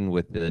combine it in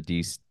with the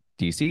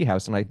DC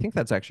house. And I think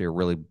that's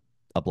actually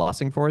a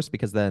blessing for us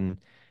because then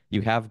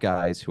you have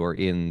guys who are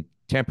in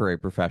temporary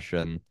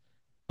profession,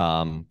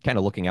 kind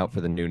of looking out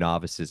for the new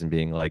novices and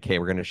being like, "Hey,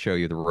 we're going to show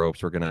you the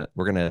ropes. We're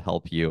gonna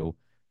help you."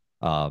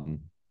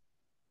 Um,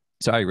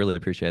 so I really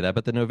appreciate that.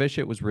 But the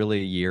novitiate was really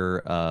a year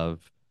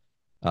of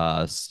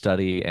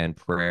study and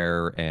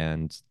prayer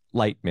and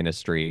light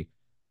ministry,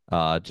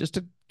 just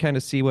to kind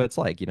of see what it's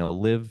like,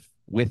 live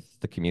with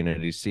the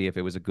community, see if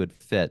it was a good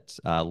fit,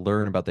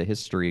 learn about the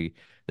history,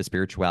 the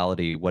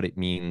spirituality, what it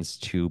means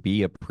to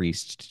be a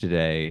priest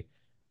today.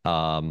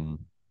 Um,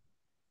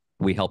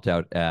 we helped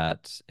out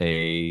at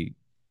a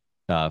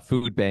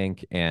food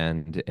bank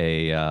and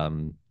a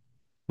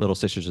Little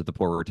Sisters of the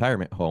Poor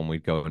retirement home.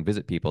 We'd go and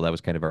visit people. That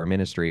was kind of our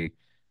ministry.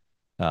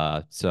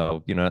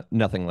 So,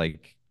 nothing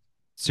like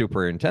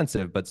super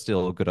intensive, but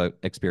still a good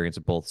experience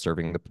of both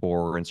serving the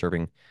poor and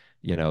serving,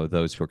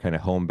 those who are kind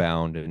of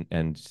homebound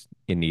and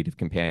in need of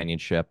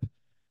companionship.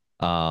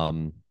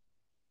 Um,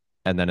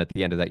 and then at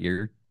the end of that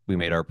year, we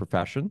made our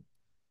profession.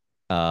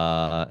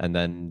 And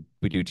then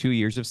we do 2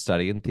 years of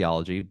study in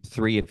theology,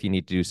 three if you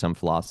need to do some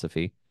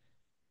philosophy.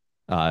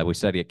 We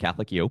study at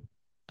Catholic U,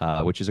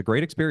 which is a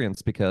great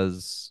experience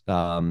because,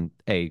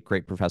 A,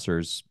 great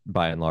professors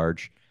by and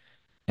large,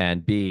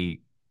 and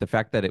B, the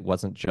fact that it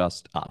wasn't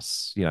just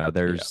us. Yeah.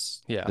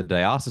 There's Yeah. the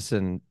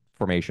Diocesan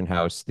Formation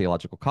House,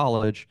 Theological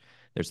College.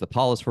 There's the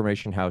Paulist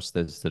Formation House.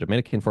 There's the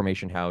Dominican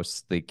Formation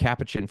House, the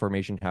Capuchin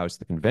Formation House,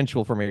 the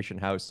Conventual Formation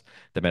House.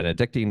 The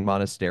Benedictine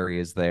Monastery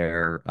is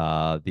there.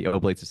 The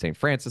Oblates of St.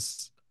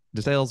 Francis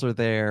de Sales are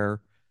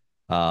there.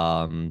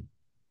 Um,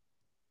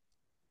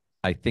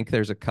 I think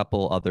there's a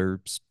couple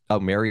other. Oh,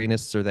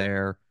 Marianists are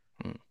there.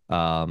 Mm.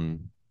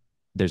 Um,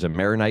 there's a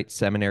Maronite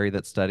seminary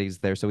that studies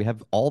there. So we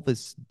have all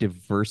this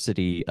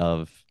diversity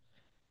of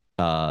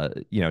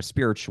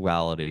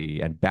spirituality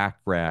and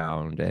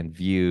background and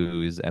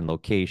views and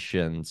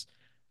locations.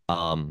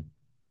 Um,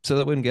 so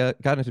that when we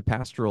got into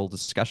pastoral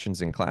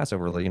discussions in class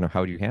over,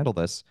 how do you handle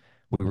this?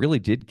 We really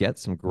did get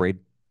some great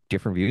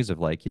different views of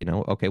like,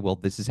 okay, well,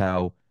 this is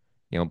how,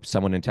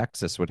 someone in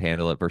Texas would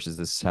handle it versus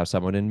this is how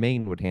someone in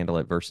Maine would handle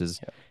it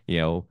versus, you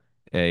know,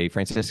 a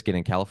Franciscan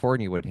in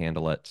California would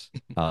handle it.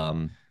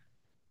 And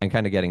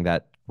kind of getting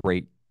that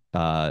great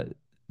uh,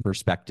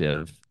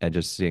 perspective and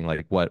just seeing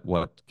like what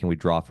can we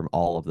draw from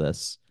all of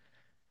this.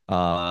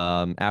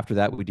 After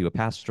that, we do a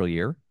pastoral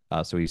year.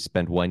 So we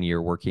spend 1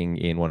 year working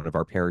in one of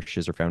our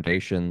parishes or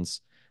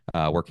foundations,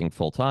 working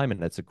full time, and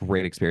that's a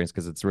great experience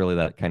because it's really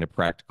that kind of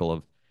practical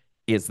of,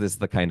 is this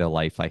the kind of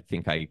life I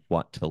think I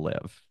want to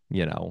live?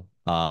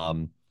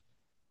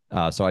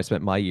 So I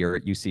spent my year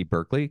at UC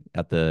Berkeley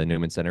at the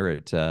Newman Center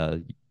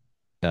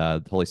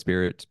at Holy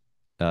Spirit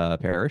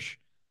Parish.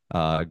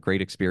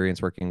 Great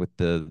experience working with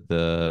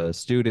the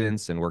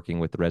students and working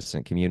with the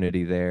resident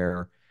community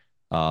there.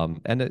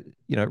 And it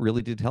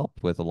really did help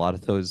with a lot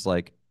of those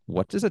like,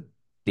 what does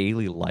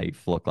daily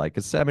life look like?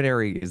 Because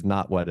seminary is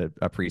not what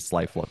a priest's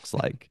life looks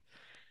like.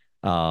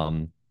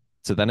 Um,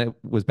 so then it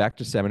was back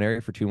to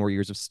seminary for 2 more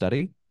years of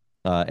study.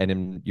 And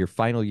in your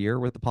final year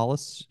with the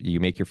Paulist, you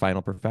make your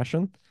final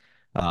profession.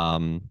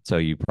 So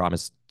you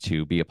promise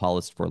to be a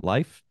Paulist for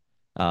life.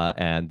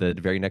 And the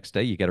very next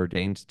day, you get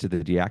ordained to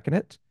the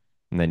diaconate.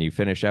 And then you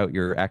finish out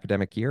your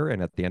academic year.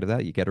 And at the end of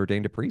that, you get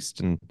ordained a priest.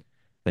 And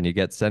then you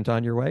get sent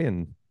on your way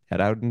and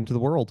head out into the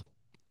world.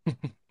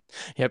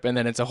 Yep, and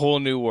then it's a whole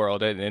new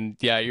world, and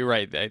yeah, you're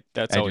right.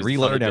 That's And you always the funny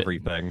relearn bit.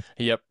 everything.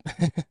 Yep,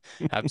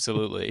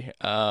 absolutely.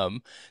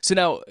 So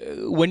now,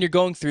 when you're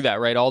going through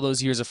that, right, all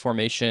those years of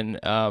formation,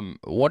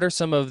 what are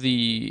some of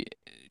the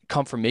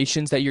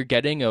confirmations that you're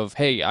getting of,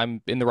 hey,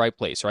 I'm in the right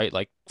place, right?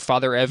 Like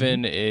Father Mhm.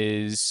 Evan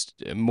is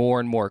more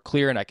and more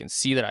clear, and I can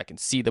see that. I can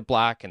see the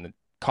black and the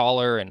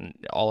collar and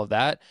all of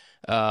that.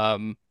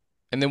 Um,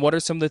 and then what are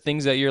some of the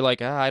things that you're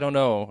like, I don't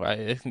know,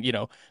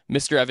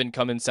 Mr. Evan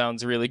Cummins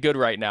sounds really good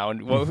right now.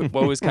 And what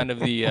was kind of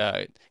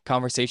the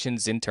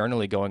conversations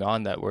internally going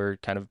on that were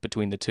kind of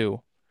between the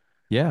two?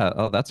 Yeah,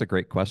 oh, that's a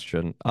great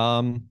question.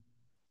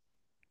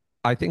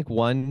 I think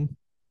one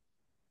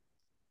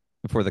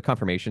for the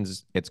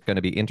confirmations, it's going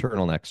to be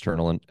internal and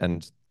external,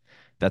 and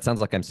that sounds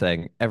like I'm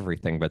saying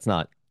everything, but it's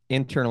not.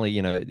 Internally,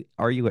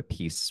 are you at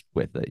peace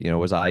with it?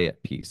 Was I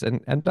at peace?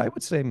 And I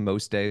would say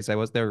most days I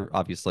was there.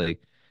 Obviously,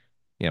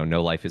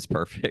 no life is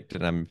perfect,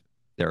 and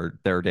there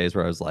are days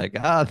where I was like,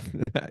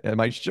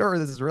 am I sure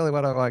this is really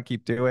what I want to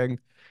keep doing?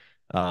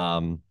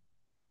 Um,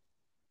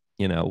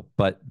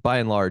 but by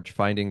and large,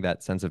 finding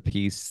that sense of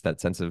peace, that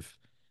sense of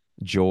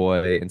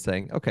joy, and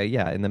saying, okay,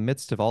 yeah, in the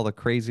midst of all the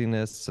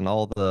craziness and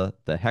all the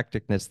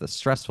hecticness, the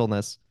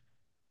stressfulness,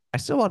 I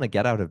still want to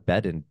get out of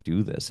bed and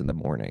do this in the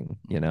morning.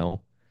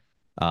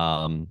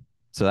 Um,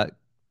 so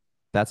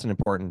that's an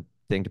important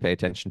thing to pay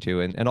attention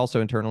to. And also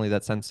internally,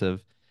 that sense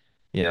of,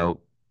 you know,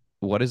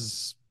 what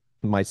is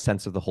my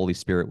sense of the Holy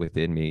Spirit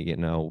within me?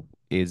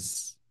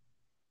 Is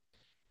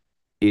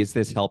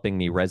this helping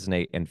me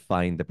resonate and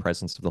find the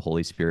presence of the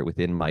Holy Spirit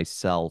within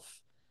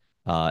myself,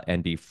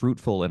 and be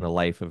fruitful in a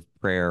life of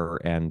prayer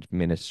and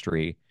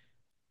ministry?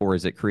 Or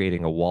is it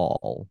creating a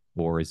wall?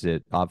 Or is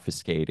it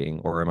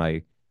obfuscating? Or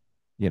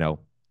you know,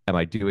 am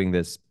I doing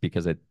this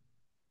because it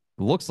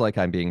looks like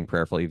I'm being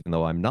prayerful, even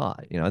though I'm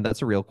not? And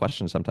that's a real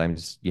question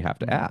sometimes you have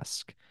to Mhm.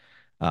 ask.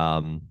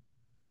 Um,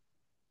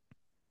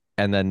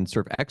 and then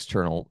sort of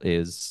external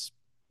is,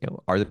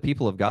 are the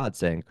people of God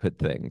saying good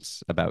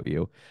things about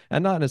you?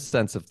 And not in a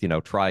sense of,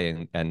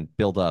 trying and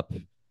build up,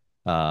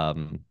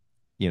 um,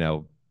 you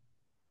know,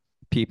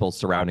 people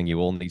surrounding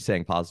you only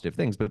saying positive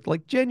things, but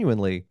like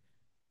genuinely,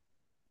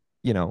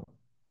 you know,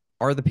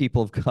 are the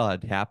people of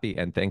God happy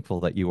and thankful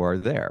that you are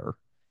there?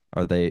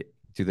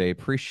 Do they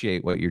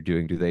appreciate what you're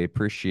doing? Do they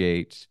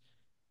appreciate,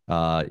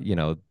 uh, you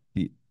know,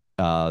 the,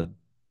 uh,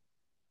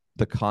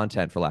 the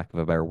content, for lack of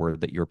a better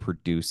word, that you're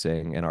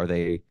producing? And are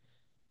they,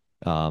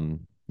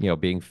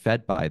 being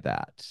fed by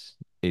that?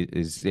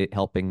 Is it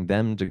helping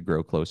them to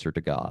grow closer to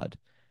God?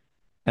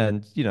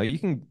 And you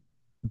can,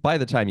 by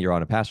the time you're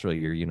on a pastoral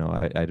year,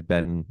 I'd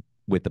been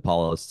with the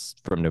Paulists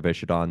from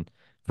novitiate on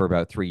for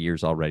about 3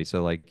 years already.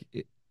 So like,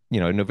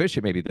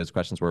 novitiate, maybe those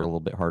questions were a little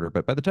bit harder,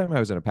 but by the time I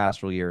was in a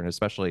pastoral year, and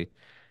especially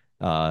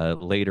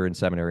later in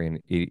seminary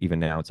and even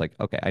now, it's like,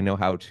 okay, I know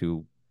how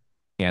to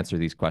answer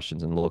these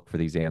questions and look for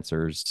these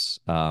answers.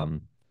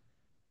 And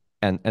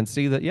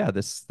see that, yeah,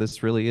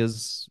 this really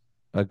is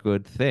a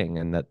good thing,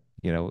 and that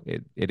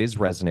it is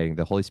resonating.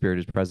 The Holy Spirit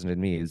is present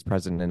in me, is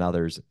present in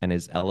others, and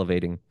is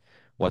elevating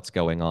what's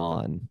going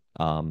on.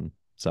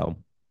 So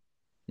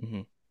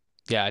Mhm.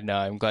 Yeah, no,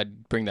 I'm glad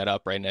you bring that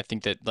up, right? And I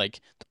think that like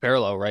the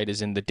parallel, right,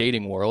 is in the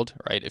dating world,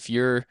 right? If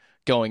you're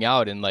going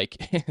out and like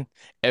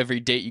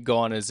every date you go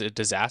on is a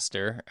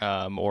disaster,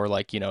 or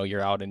like,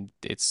 you're out and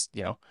it's,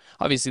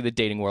 obviously the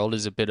dating world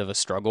is a bit of a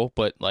struggle,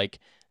 but like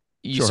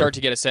you sure. start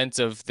to get a sense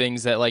of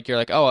things that like you're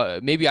like, oh,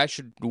 maybe I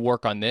should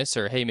work on this,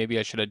 or hey, maybe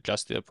I should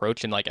adjust the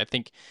approach. And like I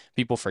think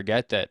people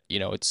forget that,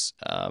 it's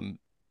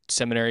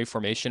seminary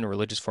formation,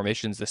 religious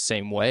formation is the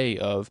same way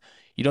of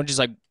you don't just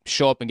like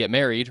show up and get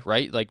married,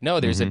 right? Like no,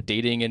 there's a Hmm.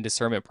 dating and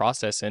discernment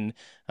process, and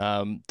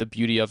the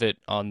beauty of it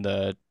on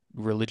the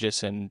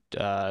religious and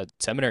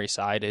seminary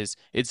side is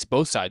it's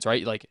both sides,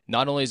 right? Like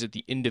not only is it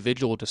the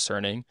individual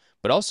discerning,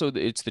 but also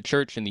it's the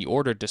church and the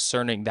order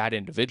discerning that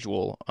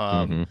individual.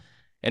 Hmm.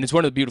 And it's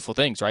one of the beautiful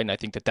things, right? And I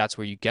think that that's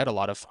where you get a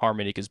lot of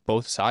harmony because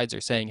both sides are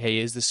saying, "Hey,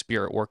 is the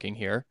spirit working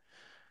here?"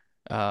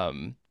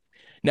 Um,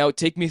 Now,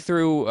 take me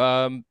through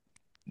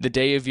the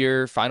day of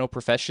your final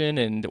profession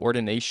and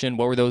ordination.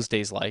 What were those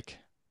days like?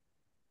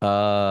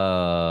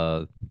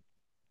 uh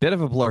Bit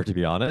of a blur, to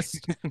be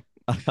honest.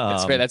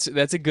 That's fair. um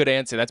That's a good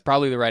answer. That's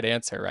probably the right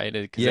answer, right?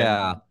 Because then,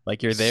 yeah.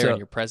 like, you're there and so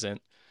you're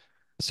present.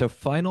 so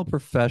final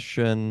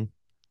profession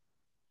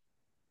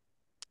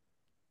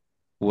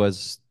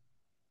was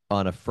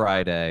on a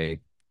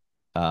Friday,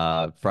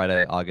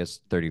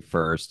 August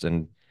 31st,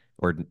 and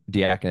or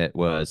diaconate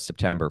was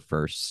September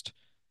 1st.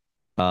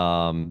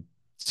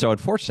 So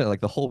unfortunately,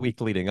 like the whole week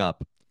leading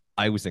up,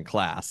 I was in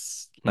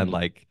class, and Hmm.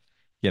 like,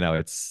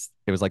 it's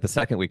it was like the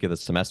second week of the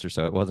semester,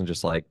 so it wasn't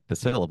just like the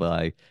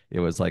syllabi. It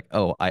was like,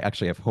 oh, I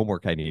actually have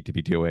homework I need to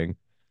be doing.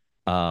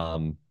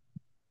 Um,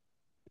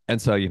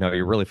 and so,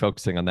 you're really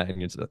focusing on that,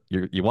 and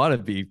you want to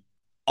be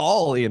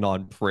all in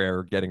on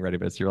prayer, getting ready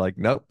for this. You're like,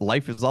 nope,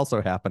 life is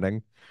also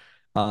happening.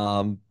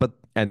 But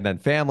and then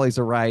families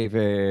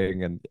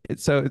arriving, and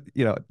so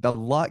a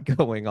lot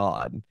going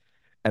on,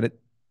 and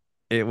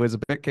it was a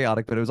bit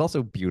chaotic, but it was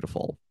also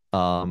beautiful.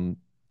 And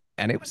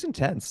it was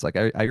intense. Like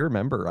I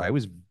remember I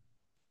was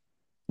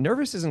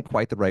nervous isn't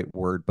quite the right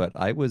word, but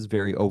I was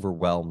very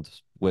overwhelmed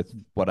with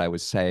what I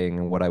was saying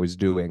and what I was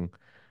doing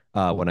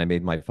when I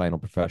made my final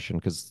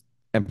profession.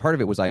 And part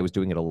of it was I was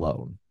doing it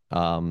alone.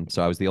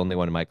 So I was the only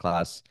one in my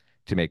class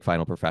to make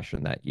final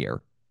profession that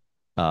year.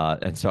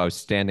 And so I was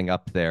standing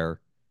up there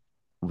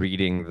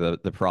reading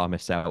the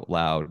promise out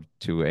loud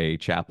to a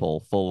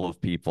chapel full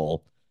of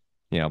people.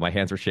 My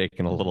hands were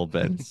shaking a little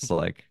bit. It's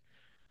like,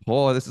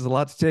 oh, this is a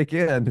lot to take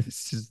in.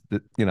 This is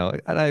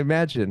and I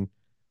imagine,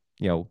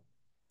 you know,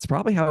 it's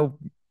probably how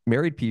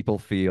married people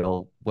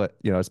feel,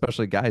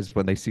 especially guys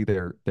when they see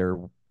their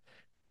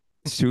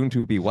soon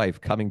to be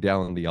wife coming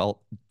down the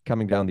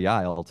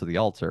aisle to the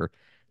altar.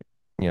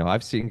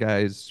 I've seen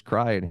guys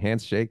cry and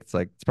hands shake.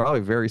 It's probably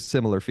a very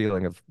similar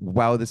feeling of,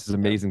 wow, this is Yeah.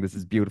 amazing. This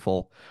is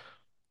beautiful.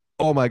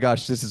 Oh my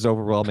gosh, this is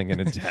overwhelming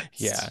and Yeah.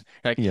 intense.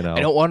 Like You I know.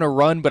 don't want to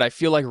run, but I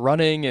feel like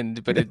running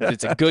but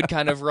it's a good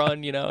kind of run,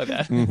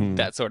 that hmm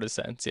that sort of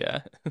sense.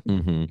 Yeah.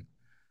 hmm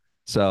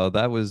So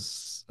that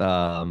was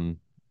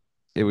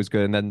it was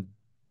good. And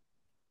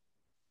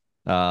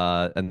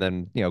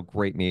then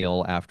great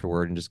meal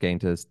afterward, and just getting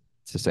to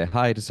say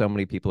hi to so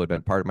many people who had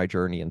been part of my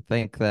journey and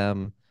thank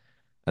them.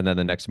 And then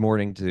the next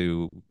morning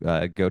to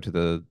go to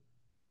the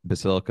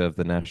Basilica of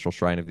the National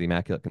Shrine of the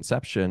Immaculate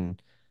Conception,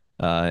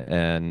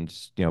 and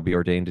be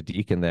ordained a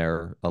deacon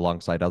there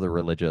alongside other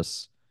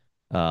religious.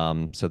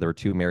 So there were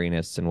two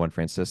Marianists and one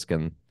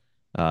Franciscan,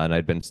 and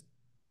I'd been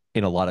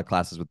in a lot of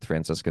classes with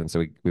Franciscans,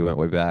 so we went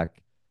way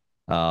back.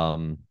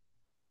 Um,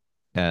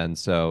 and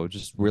so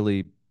just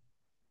really,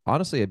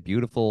 honestly, a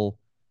beautiful,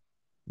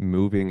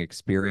 moving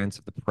experience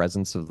of the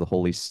presence of the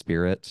Holy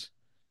Spirit.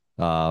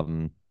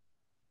 Um,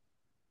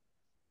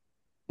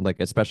 like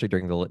especially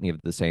during the Litany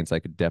of the Saints, I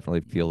could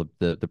definitely feel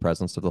the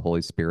presence of the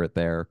Holy Spirit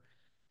there.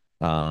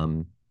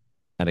 Um,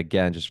 and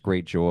again, just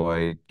great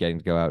joy getting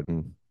to go out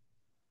and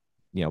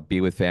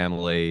be with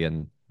family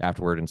and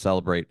afterward and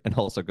celebrate and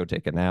also go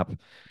take a nap.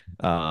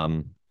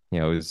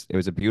 It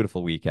was a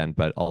beautiful weekend,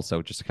 but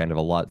also just kind of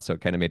a lot, so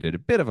it kind of made it a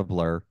bit of a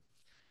blur.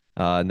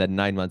 And then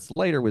 9 months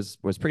later was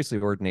priestly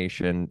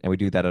ordination, and we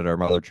do that at our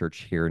mother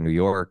church here in New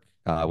York,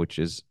 which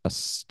is a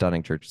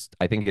stunning church.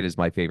 I think it is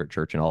my favorite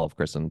church in all of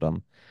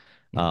Christendom.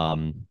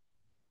 Um,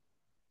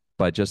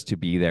 but just to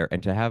be there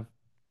and to have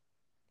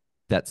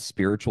that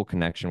spiritual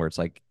connection where it's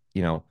like,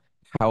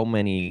 how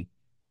many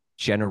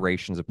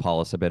generations of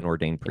Paulists have been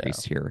ordained Yeah.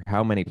 priests here?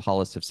 How many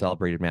Paulists have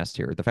celebrated Mass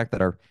here? The fact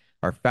that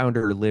our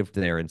founder lived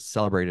there and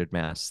celebrated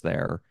Mass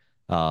there,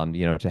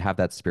 to have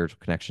that spiritual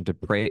connection, to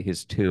pray at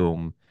his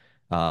tomb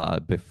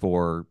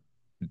before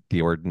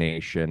the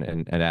ordination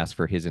and ask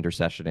for his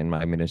intercession in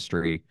my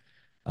ministry.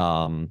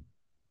 Um,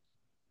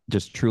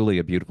 just truly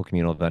a beautiful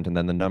communal event. And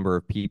then the number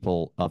of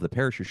people of the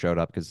parish who showed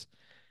up, because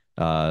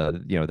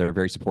they're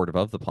very supportive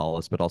of the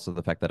Paulist, but also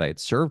the fact that I had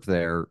served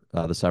there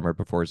the summer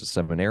before as a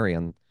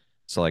seminarian.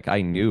 So like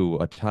I knew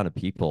a ton of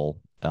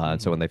people.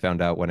 And so Hmm. when they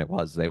found out when it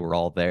was, they were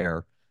all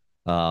there.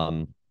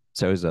 Um,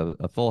 so it was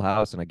a full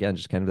house. And again,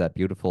 just kind of that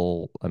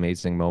beautiful,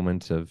 amazing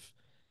moment of,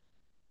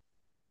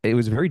 it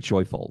was very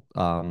joyful.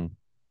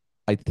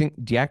 I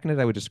think diaconate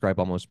I would describe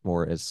almost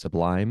more as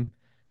sublime,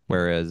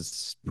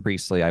 whereas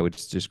priestly I would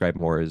describe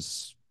more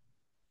as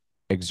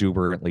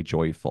exuberantly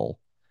joyful.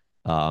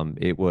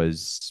 It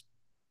was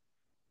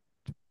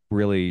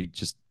really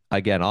just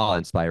again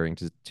awe-inspiring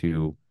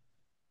to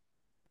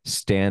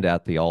stand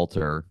at the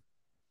altar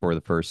for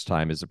the first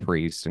time as a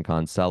priest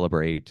and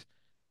celebrate,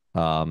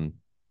 um,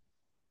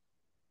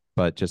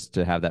 but just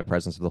to have that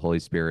presence of the Holy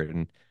Spirit.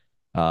 And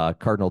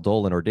Cardinal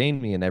Dolan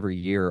ordained me, and every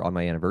year on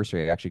my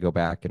anniversary, I actually go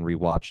back and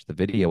rewatch the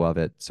video of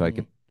it so I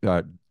Hmm.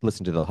 could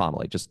listen to the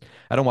homily. Just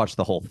I don't watch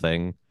the whole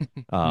thing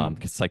because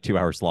it's like 2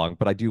 hours long,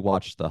 but I do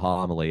watch the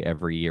homily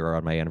every year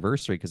on my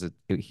anniversary because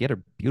he had a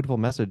beautiful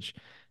message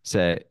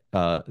say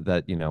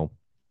that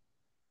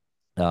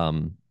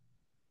um,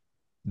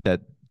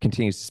 that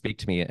continues to speak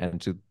to me and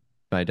to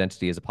my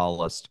identity as a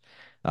Paulist.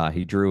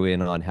 He drew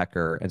in on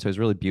Hecker, and so it was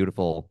really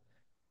beautiful.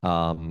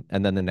 And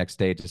then the next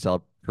day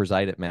to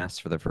preside at Mass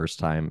for the first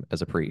time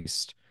as a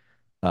priest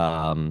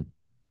um,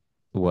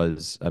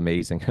 was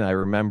amazing. And I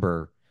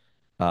remember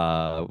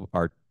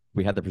our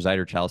we had the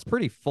presider chalice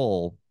pretty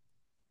full.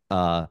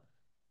 Uh,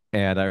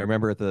 and I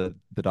remember at the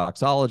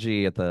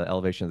doxology, at the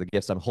elevation of the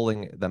gifts, I'm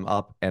holding them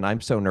up and I'm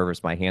so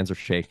nervous, my hands are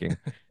shaking.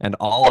 And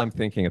all I'm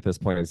thinking at this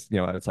point is,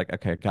 it's like,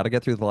 okay, got to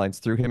get through the lines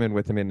through him and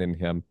with him and in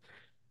him.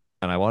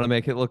 And I want to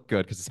make it look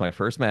good because it's my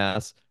first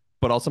mass,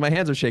 but also my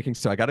hands are shaking,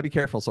 so I got to be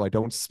careful so I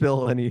don't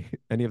spill any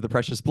of the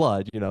precious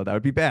blood. That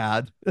would be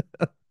bad.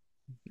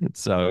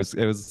 So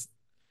it was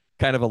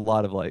kind of a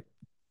lot of like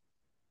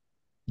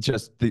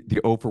just the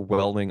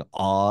overwhelming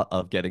awe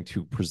of getting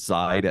to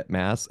preside at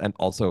mass, and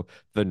also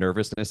the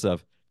nervousness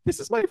of this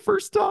is my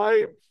first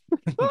time.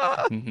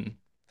 Ah! Mhm.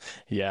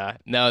 Yeah,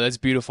 no, that's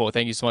beautiful.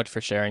 Thank you so much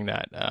for sharing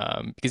that.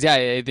 Because yeah,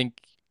 I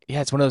think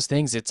yeah, it's one of those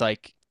things. It's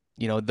like,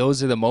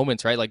 those are the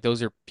moments, right? Like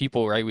those are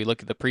people, right? We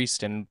look at the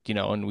priest and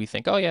and we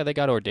think, oh yeah, they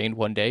got ordained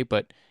one day,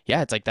 but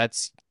yeah, it's like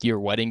that's your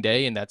wedding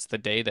day, and that's the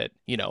day that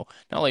not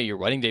only your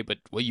wedding day, but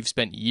what you've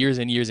spent years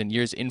and years and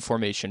years in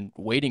formation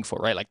waiting for,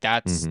 right? Like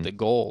that's Hmm. the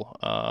goal.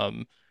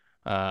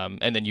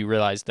 And then you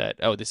realize that,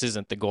 oh, this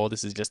isn't the goal.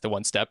 This is just the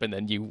one step. And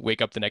then you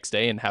wake up the next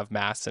day and have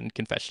mass and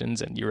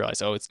confessions, and you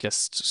realize, oh, it's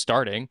just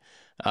starting.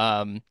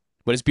 Um,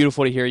 but it's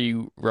beautiful to hear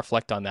you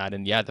reflect on that.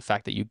 And yeah, the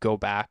fact that you go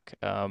back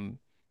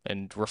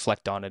and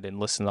reflect on it and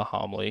listen to the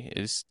homily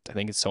is, I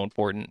think, it's so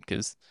important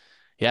because,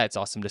 yeah, it's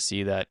awesome to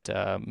see that,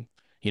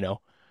 you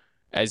know,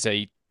 as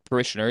a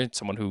parishioner,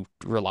 someone who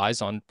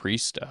relies on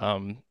priest,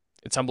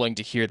 it's humbling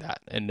to hear that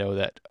and know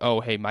that,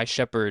 oh, hey, my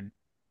shepherd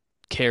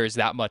cares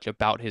that much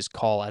about his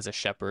call as a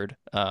shepherd,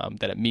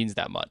 that it means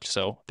that much.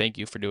 So thank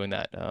you for doing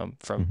that,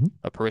 from Hmm.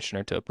 a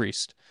parishioner to a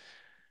priest.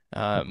 Of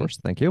Um, course.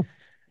 Thank you.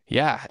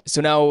 yeah.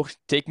 So now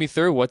take me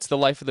through what's the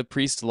life of the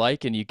priest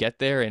like, and you get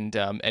there, and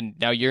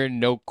now you're in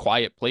no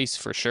quiet place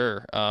for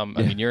sure. I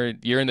Yeah. mean,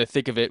 you're in the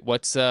thick of it.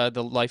 What's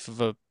the life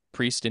of a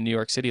priest in New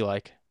York City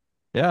like?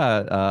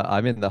 Yeah.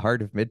 I'm in the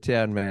heart of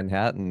Midtown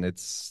Manhattan.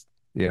 It's,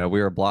 we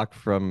are blocked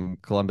from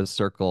Columbus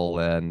Circle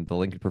and the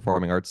Lincoln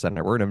Performing Arts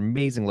Center. We're in an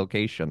amazing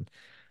location.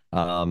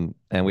 And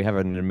we have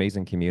an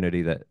amazing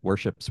community that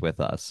worships with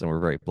us, and we're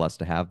very blessed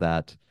to have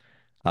that.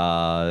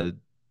 Uh,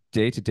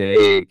 Day to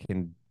day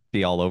can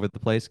be all over the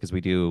place because we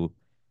do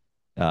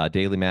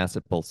daily mass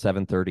at both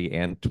 7:30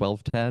 and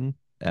 12:10,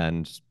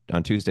 and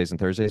on Tuesdays and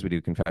Thursdays we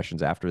do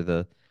confessions after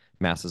the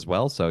mass as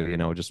well. So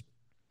just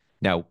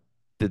now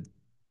the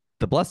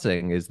the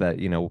blessing is that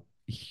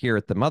here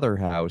at the mother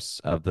house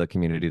of the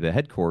community, the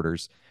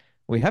headquarters,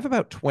 we have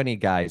about 20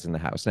 guys in the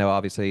house. Now,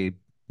 obviously,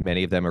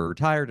 many of them are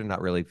retired and not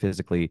really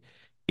physically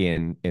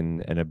in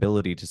an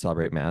ability to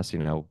celebrate mass.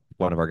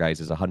 One of our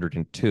guys is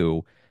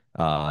 102,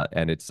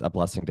 and it's a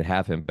blessing to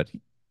have him, but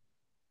he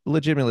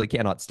legitimately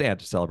cannot stand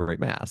to celebrate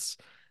mass.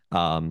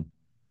 Um,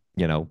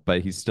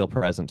 but he's still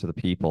present to the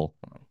people.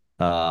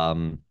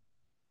 Um,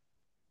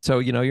 so,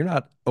 you're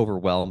not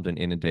overwhelmed and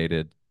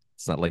inundated.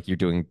 It's not like you're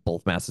doing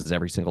both masses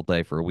every single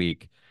day for a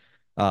week.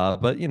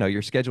 But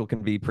your schedule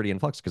can be pretty in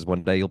flux because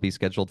one day you'll be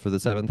scheduled for the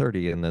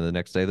 7:30, and then the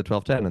next day the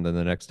 12:10, and then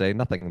the next day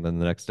nothing, and then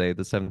the next day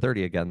the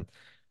 7:30 again.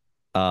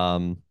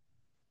 Um,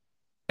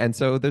 and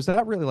so there's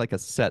not really like a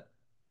set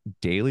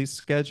daily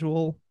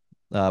schedule.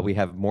 We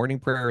have morning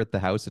prayer at the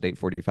house at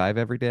 8:45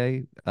 every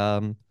day,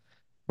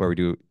 where we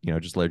do,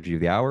 just liturgy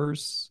of the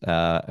hours,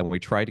 and we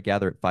try to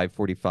gather at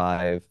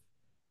 5:45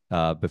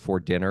 before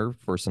dinner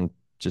for some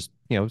just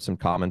some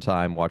common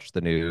time, watch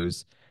the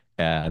news,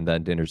 and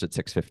then dinner's at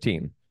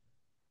 6:15.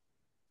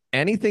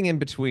 Anything in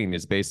between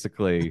is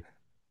basically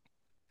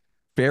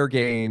fair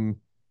game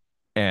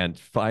and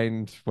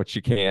find what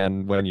you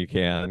can when you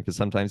can. Because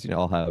sometimes,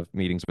 I'll have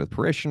meetings with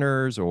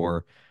parishioners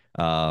or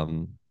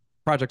um,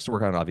 projects to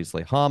work on,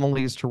 obviously,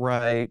 homilies to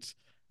write,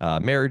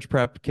 marriage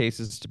prep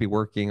cases to be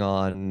working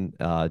on,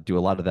 do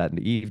a lot of that in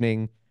the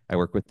evening. I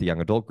work with the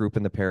young adult group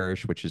in the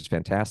parish, which is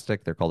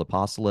fantastic. They're called a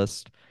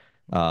Paulist.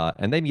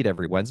 And they meet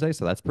every Wednesday,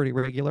 so that's pretty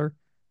regular.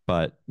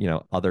 But,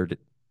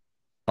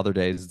 other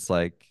days it's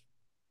like,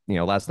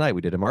 last night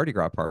we did a Mardi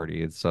Gras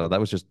party, and so that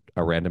was just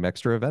a random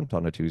extra event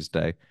on a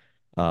Tuesday.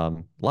 A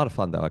lot of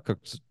fun though. I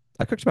cooked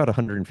about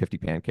 150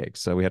 pancakes,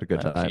 so we had a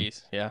good Oh, time.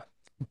 geez. Yeah.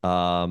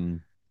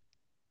 Um,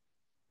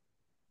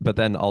 but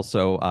then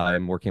also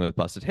I'm working with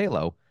Busted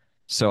Halo,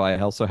 so I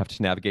also have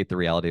to navigate the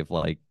reality of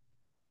like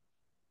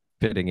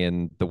fitting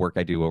in the work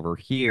I do over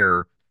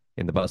here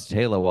in the Busted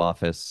Halo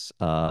office,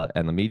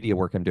 and the media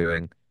work I'm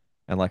doing.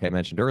 And like I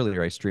mentioned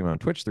earlier, I stream on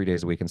Twitch 3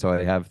 days a week, and so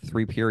I have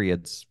three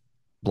periods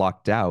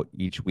blocked out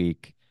each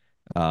week,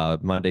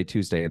 Monday,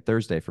 Tuesday, and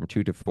Thursday from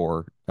 2 to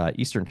 4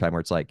 Eastern time, where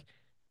it's like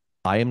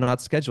I am not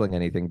scheduling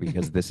anything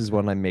because this is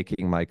when I'm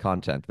making my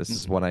content. This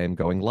is Hmm. when I am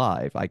going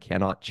live. I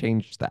cannot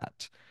change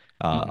that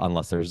Hmm.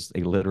 unless there's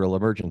a literal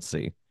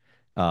emergency.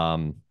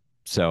 Um,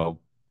 so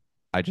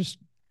I just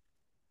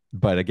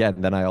but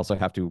again, then I also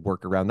have to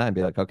work around that and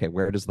be like, okay,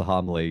 where does the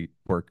homily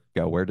work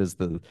go? Where does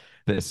the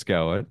this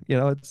go? And,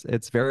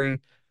 it's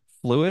very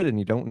fluid, and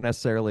you don't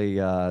necessarily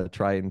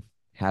try and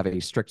have a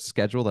strict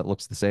schedule that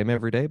looks the same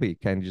every day, but you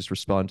kind of just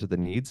respond to the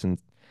needs and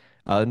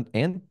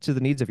to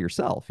the needs of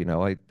yourself.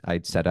 I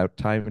set out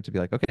time to be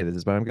like, okay, this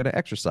is when I'm going to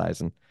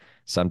exercise, and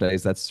some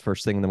days that's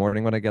first thing in the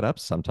morning when I get up.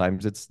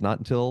 Sometimes it's not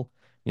until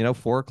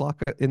 4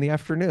 o'clock in the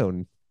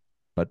afternoon,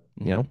 but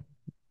Hmm.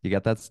 you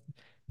get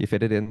you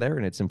fit it in there,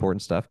 and it's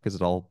important stuff because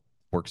it all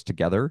works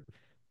together.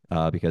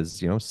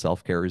 Because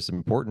self care is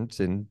important,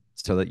 and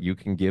so that you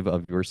can give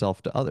of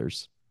yourself to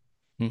others.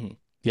 Hmm.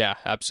 Yeah,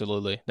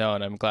 absolutely. No,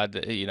 and I'm glad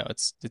that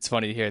it's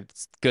funny to hear.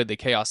 It's good that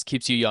chaos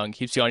keeps you young,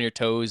 keeps you on your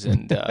toes,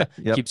 and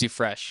Yep. keeps you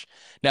fresh.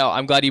 Now,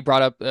 I'm glad you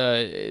brought up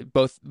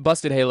both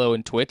Busted Halo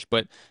and Twitch,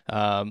 but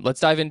let's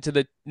dive into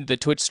the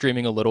Twitch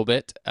streaming a little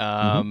bit.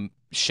 Hmm.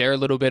 Share a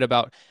little bit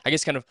about, I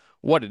guess, kind of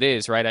what it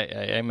is, right? I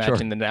Sure.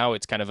 imagine that now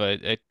it's kind of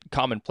a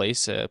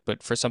commonplace,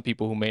 but for some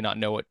people who may not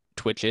know what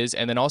Twitch is,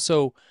 and then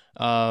also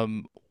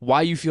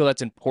why you feel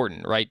that's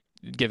important, right?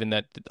 Given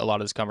that a lot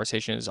of this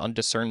conversation is on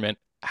discernment,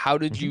 how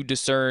did Hmm. you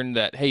discern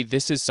that, hey,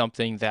 this is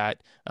something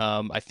that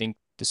I think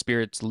the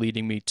Spirit's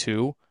leading me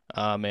to?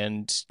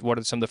 And what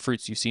are some of the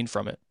fruits you've seen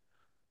from it?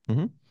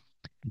 Hmm.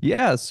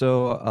 Yeah,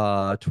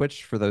 so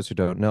Twitch, for those who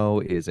don't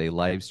know, is a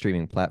live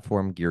streaming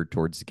platform geared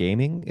towards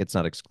gaming. It's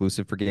not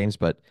exclusive for games,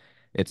 but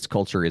its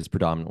culture is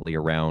predominantly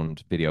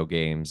around video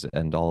games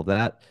and all of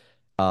that.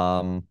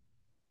 Um,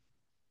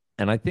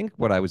 and I think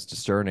what I was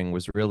discerning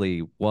was really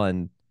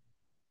one,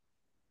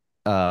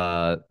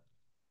 uh,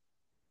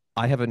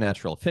 I have a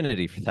natural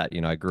affinity for that.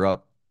 I grew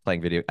up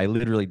playing video. I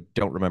literally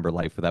don't remember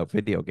life without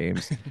video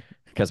games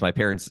because my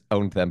parents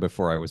owned them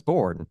before I was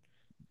born.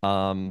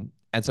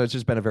 And so it's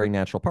just been a very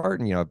natural part.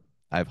 And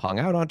I've hung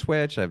out on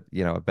Twitch. I've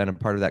been a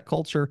part of that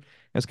culture.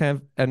 And it's kind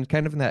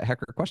of in that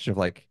hacker question of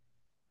like,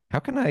 how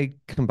can I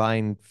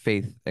combine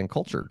faith and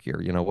culture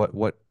here?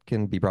 What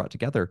can be brought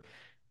together?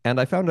 And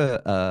I found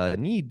a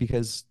need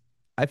because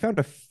I found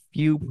a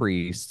few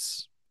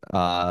priests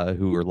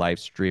who were live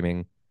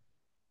streaming.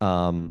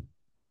 Um,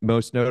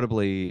 Most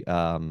notably,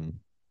 of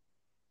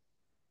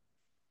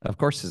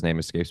course, his name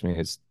escapes me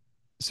as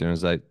soon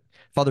as I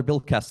Father Bill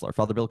Kessler,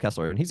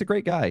 and he's a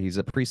great guy. He's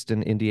a priest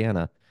in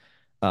Indiana.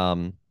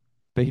 Um,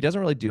 but he doesn't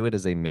really do it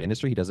as a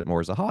ministry. He does it more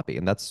as a hobby,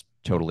 and that's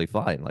totally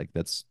fine. Like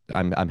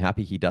I'm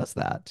happy he does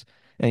that.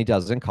 And he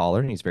does it in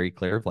collar, and he's very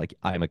clear of like,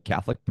 I'm a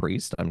Catholic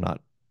priest. I'm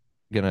not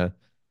gonna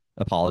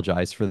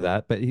apologize for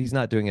that. But he's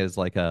not doing it as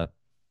like a,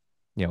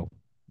 you know,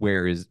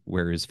 where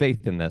is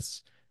faith in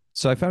this?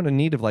 So I found a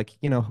need of like,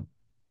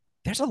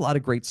 there's a lot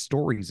of great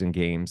stories in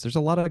games. There's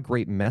a lot of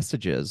great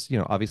messages.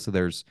 Obviously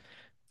there's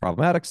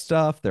problematic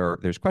stuff,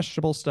 there's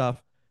questionable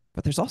stuff,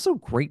 but there's also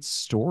great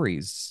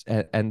stories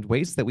and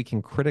ways that we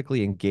can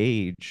critically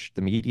engage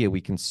the media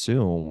we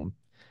consume.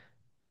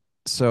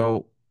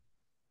 So,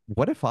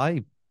 what if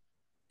I,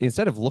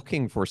 instead of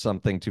looking for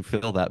something to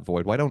fill that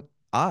void, why don't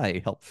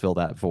I help fill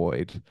that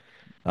void?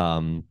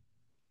 Um,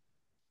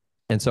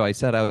 and so I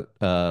set out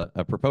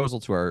a proposal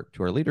to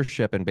our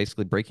leadership and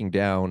basically breaking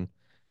down,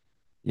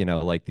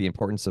 like the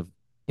importance of,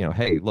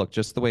 hey, look,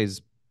 just the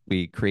ways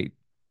we create,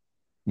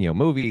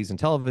 movies and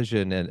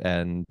television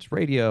and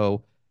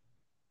radio,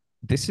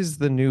 this is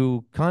the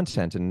new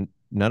content, and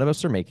none of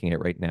us are making it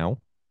right now.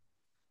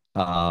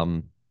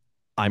 Um,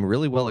 I'm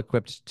really well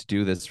equipped to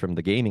do this from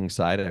the gaming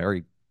side. I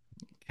already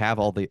have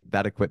all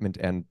that equipment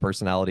and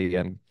personality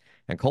and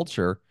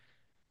culture.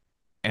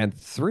 And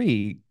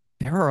three,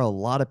 there are a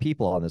lot of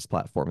people on this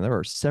platform. There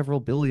are several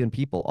billion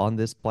people on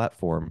this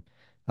platform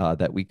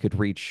that we could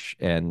reach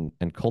and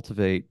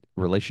cultivate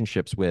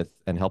relationships with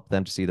and help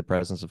them to see the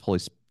presence of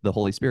the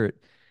Holy Spirit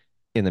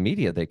in the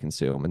media they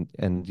consume.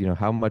 And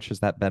how much has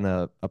that been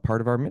a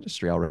part of our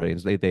ministry already?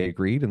 And they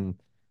agreed and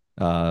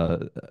uh,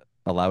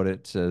 allowed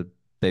it to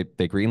they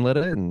greenlit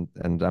it,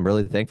 and I'm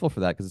really thankful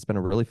for that because it's been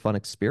a really fun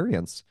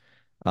experience.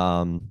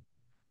 Um,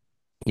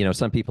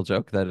 some people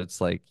joke that it's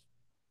like,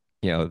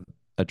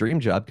 a dream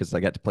job because I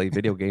get to play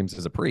video games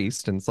as a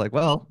priest, and it's like,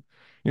 well,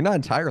 you're not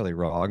entirely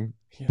wrong,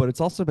 Yeah. but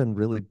it's also been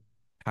really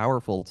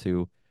powerful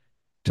to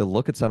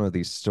look at some of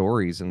these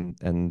stories and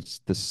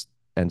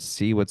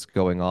see what's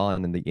going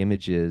on and the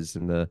images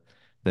and the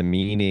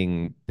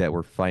meaning that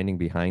we're finding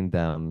behind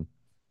them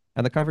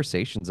and the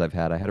conversations I've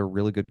had. I had a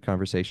really good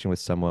conversation with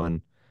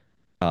someone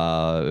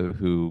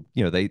who,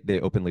 they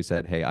openly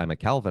said, "Hey, I'm a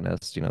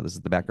Calvinist. This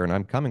is the background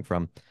I'm coming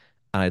from,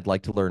 and I'd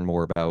like to learn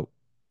more about,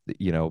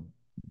 you know,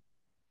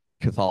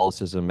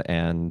 Catholicism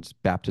and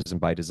baptism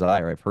by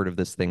desire. I've heard of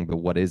this thing, but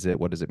what is it?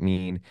 What does it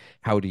mean?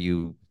 How do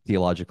you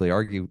theologically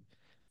argue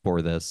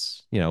for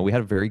this?" We had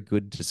a very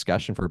good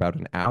discussion for about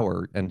an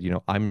hour, and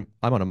I'm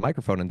on a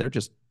microphone, and they're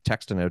just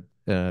texting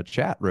in a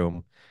chat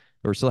room.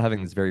 We're still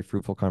having this very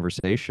fruitful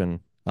conversation.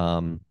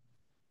 So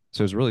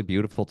it was really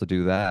beautiful to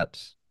do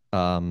that.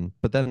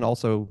 But then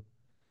also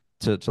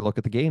to look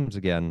at the games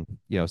again.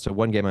 So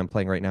one game I'm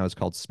playing right now is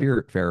called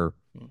Spiritfarer,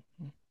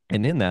 Mhm.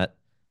 and in that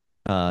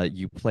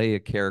you play a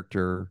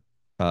character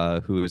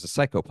who is a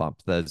psychopomp.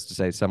 That is to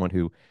say, someone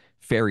who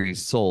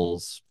ferries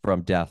souls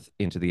from death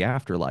into the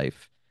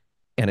afterlife.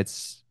 And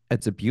it's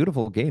a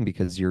beautiful game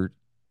because you're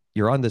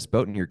on this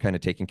boat and you're kind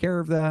of taking care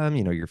of them.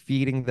 You're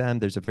feeding them.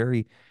 There's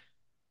a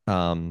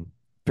um,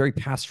 very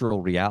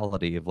pastoral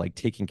reality of like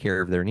taking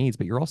care of their needs,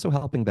 but you're also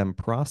helping them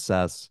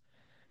process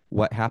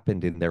what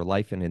happened in their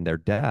life and in their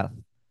death,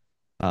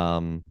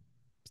 um,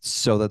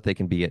 so that they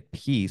can be at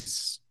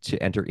peace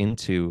to enter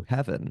into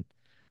heaven.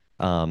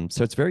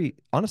 So it's very,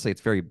 honestly,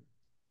 it's very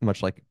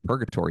much like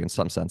purgatory in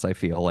some sense. I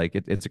feel like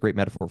it's a great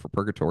metaphor for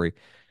purgatory,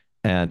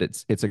 and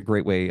it's a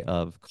great way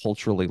of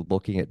culturally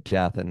looking at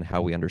death and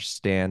how we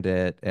understand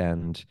it,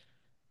 and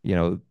you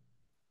know,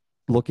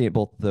 looking at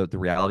both the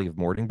reality of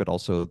mourning, but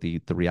also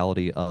the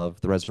reality of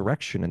the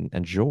resurrection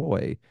and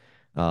joy.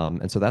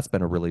 And so that's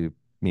been a really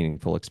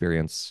meaningful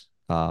experience.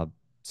 And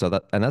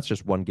that's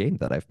just one game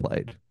that I've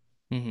played.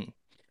 Hmm.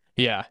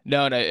 Yeah,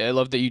 no, and I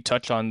love that you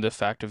touch on the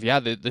fact of, yeah,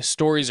 the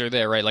stories are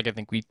there, right? Like I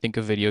think we think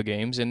of video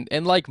games and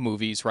like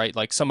movies, right?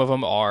 Like some of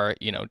them are,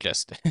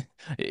 just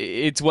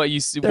it's They're what you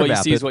see is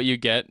vapid. what you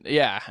get.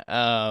 Yeah.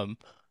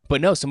 But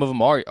no, some of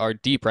them are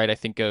deep, right? I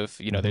think of,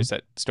 Hmm. there's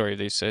that story,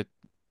 there's a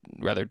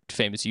rather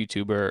famous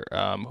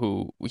YouTuber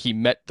who he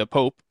met the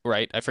Pope,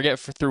 right? I forget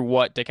through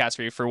what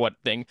dicastery for what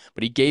thing,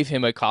 but he gave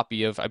him a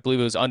copy of, I believe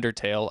it was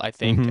Undertale, I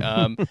think,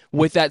 Hmm.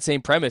 with that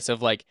same premise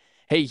of like,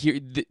 hey, here,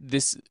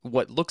 this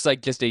what looks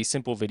like just a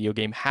simple video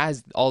game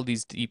has all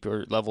these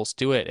deeper levels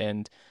to it,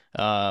 and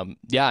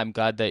yeah, I'm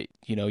glad that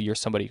you're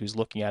somebody who's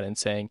looking at it and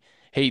saying,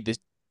 hey, this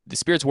the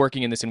spirit's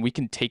working in this, and we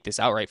can take this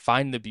outright,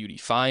 find the beauty,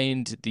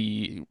 find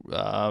the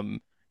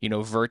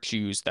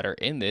virtues that are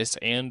in this,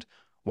 and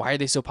why are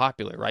they so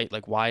popular, right?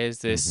 Like, why is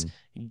this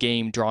Hmm.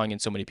 game drawing in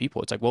so many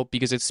people? It's like, well,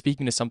 because it's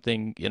speaking to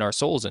something in our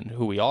souls and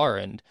who we are,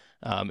 and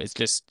it's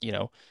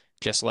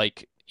just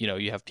like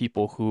you have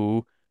people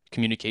who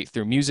communicate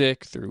through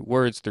music, through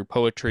words, through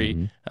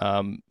poetry.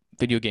 Hmm.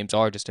 Video games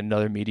are just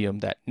another medium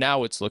that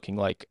now it's looking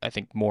like I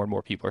think more and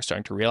more people are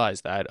starting to realize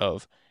that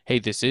of, hey,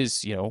 this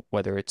is,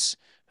 whether it's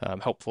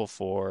helpful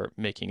for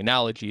making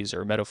analogies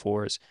or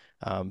metaphors,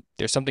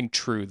 there's something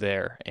true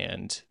there.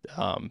 And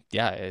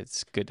yeah,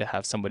 it's good to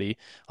have somebody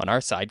on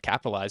our side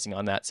capitalizing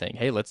on that, saying,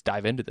 hey, let's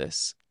dive into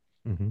this.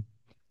 Hmm.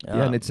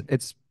 Yeah, and it's Um,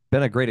 it's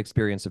been a great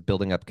experience of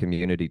building up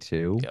community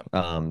too.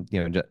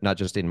 yeah. Not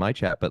just in my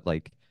chat, but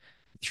like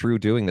through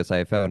doing this, I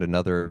have found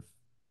another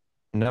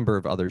number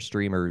of other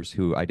streamers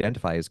who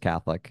identify as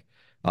Catholic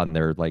on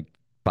their like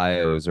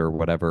bios or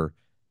whatever,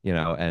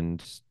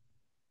 and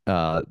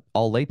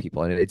all lay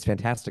people, and it's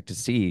fantastic to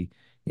see,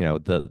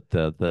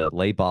 the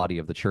lay body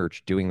of the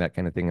church doing that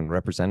kind of thing and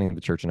representing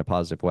the church in a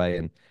positive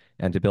way,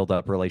 and to build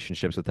up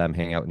relationships with them,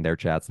 hang out in their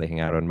chats, they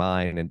hang out on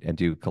mine, and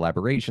do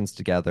collaborations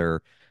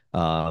together,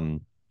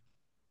 um,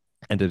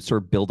 and to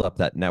sort of build up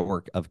that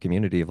network of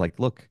community of like,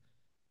 look,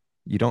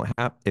 you don't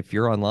have if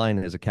you're online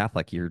as a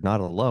Catholic, you're not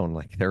alone.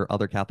 Like there are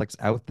other Catholics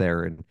out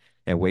there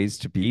and ways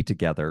to be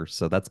together.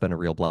 So that's been a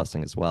real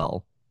blessing as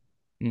well.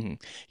 Hmm.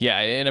 Yeah,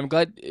 and I'm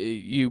glad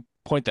you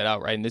point that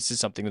out, right? And this is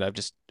something that I've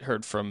just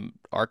heard from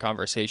our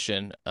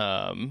conversation.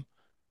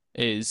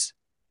 Is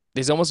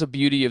there's almost a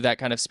beauty of that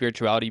kind of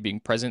spirituality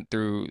being present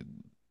through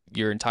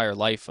your entire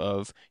life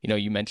of,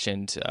 you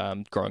mentioned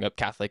growing up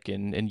Catholic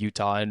in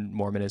Utah and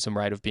Mormonism,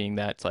 right? Of being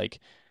that like,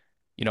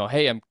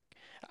 hey,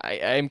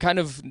 I'm kind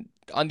of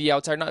on the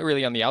outside, not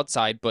really on the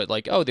outside, but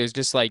like, oh, there's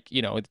just like,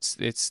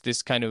 it's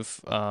this kind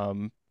of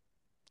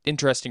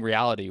interesting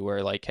reality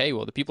where like, hey,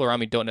 well, the people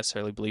around me don't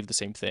necessarily believe the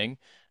same thing.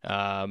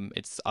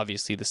 It's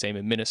obviously the same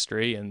in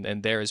ministry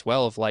and there as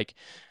well of like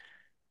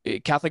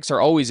Catholics are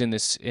always in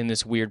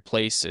this weird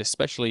place,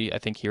 especially I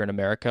think here in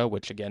America,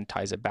 which again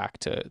ties it back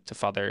to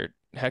Father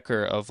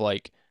Hecker of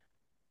like,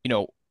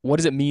 what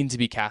does it mean to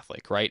be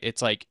Catholic, right?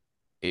 It's like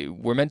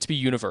we're meant to be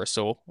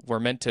universal, we're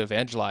meant to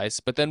evangelize,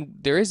 but then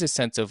there is a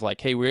sense of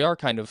like, hey, we are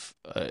kind of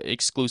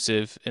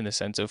exclusive in the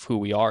sense of who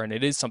we are, and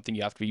it is something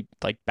you have to be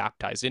like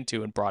baptized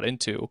into and brought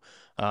into.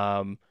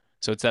 Um,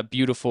 so it's that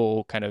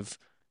beautiful kind of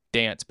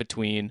dance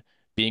between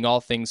being all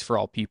things for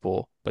all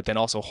people, but then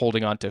also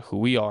holding on to who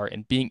we are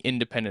and being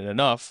independent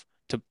enough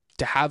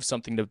to have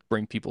something to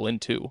bring people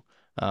into.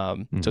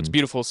 So it's Hmm.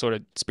 beautiful sort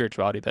of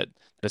spirituality that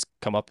has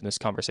come up in this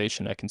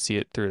conversation. I can see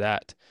it through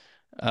that.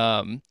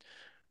 Um,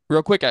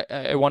 Real quick,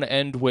 I want to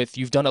end with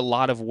you've done a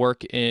lot of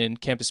work in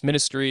campus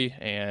ministry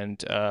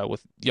and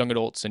with young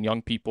adults and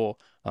young people,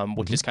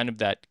 which Hmm. is kind of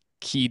that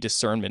key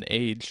discernment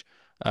age.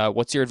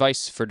 What's your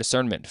advice for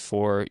discernment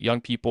for young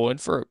people and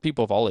for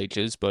people of all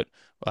ages, but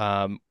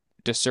um,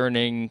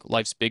 discerning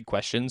life's big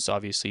questions,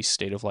 obviously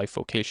state of life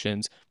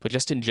vocations, but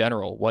just in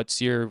general, what's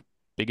your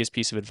biggest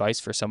piece of advice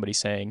for somebody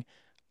saying,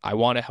 I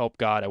want to help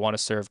God, I want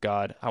to serve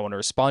God, I want to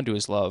respond to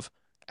his love.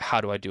 How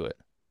do I do it?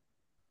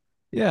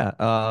 Yeah.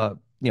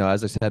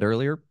 As I said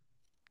earlier,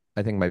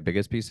 I think my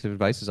biggest piece of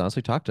advice is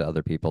honestly talk to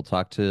other people,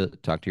 talk to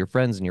your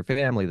friends and your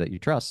family that you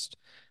trust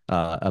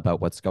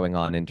about what's going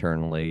on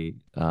internally.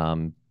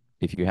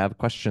 If you have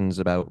questions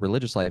about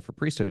religious life or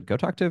priesthood, go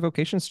talk to a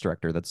vocations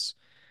director. That's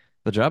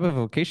the job of a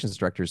vocations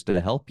director is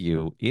to help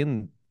you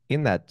in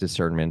that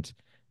discernment.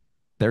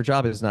 Their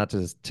job is not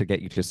to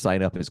get you to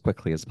sign up as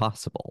quickly as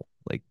possible.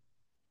 Like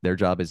their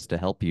job is to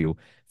help you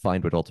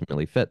find what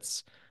ultimately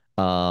fits.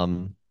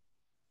 Um,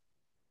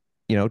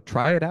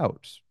 Try it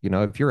out.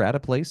 If you're at a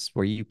place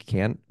where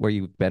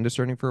you've been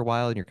discerning for a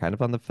while and you're kind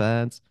of on the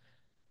fence,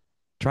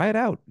 try it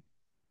out.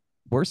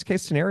 Worst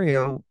case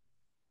scenario,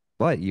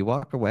 what? You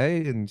walk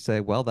away and say,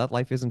 well, that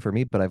life isn't for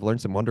me, but I've learned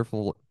some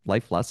wonderful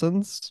life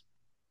lessons.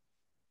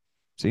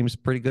 Seems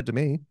pretty good to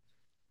me.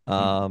 Mm,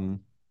 Um,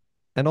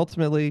 and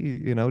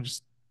ultimately,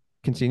 just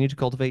continue to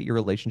cultivate your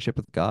relationship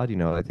with God.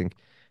 I think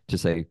to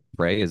say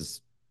pray is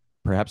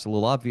perhaps a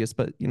little obvious,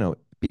 but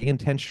be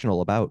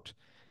intentional about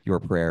your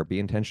prayer. Be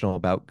intentional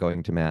about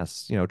going to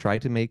mass. Try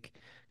to make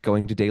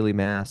going to daily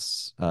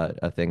mass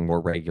a thing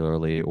more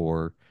regularly,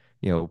 or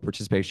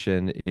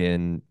participation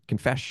in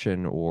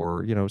confession,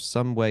 or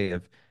some way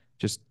of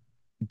just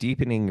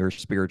deepening your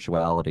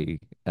spirituality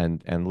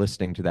and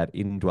listening to that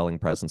indwelling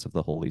presence of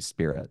the Holy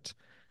Spirit.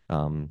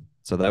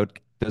 So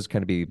those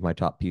kind of be my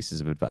top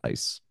pieces of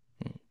advice.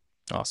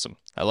 Awesome.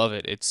 I love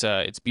it.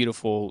 It's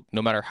beautiful.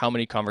 No matter how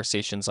many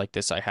conversations like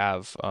this I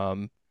have,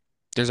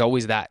 there's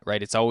always that,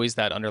 right? It's always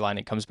that underline.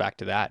 It comes back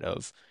to that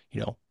of,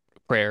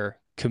 prayer,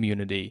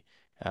 community,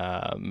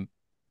 um,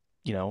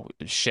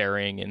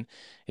 sharing. And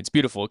it's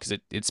beautiful because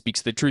it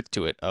speaks the truth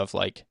to it of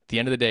like, at the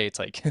end of the day, it's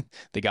like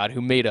the God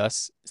who made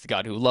us is the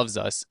God who loves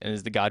us and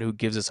is the God who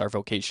gives us our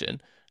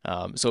vocation.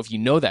 So if you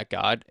know that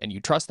God and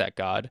you trust that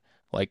God,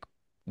 like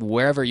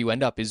wherever you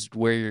end up is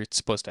where you're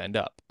supposed to end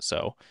up.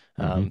 So,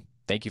 Hmm.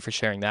 thank you for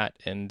sharing that.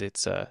 And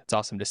it's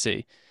awesome to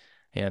see.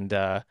 And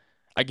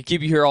I could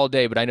keep you here all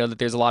day, but I know that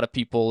there's a lot of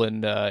people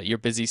in your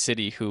busy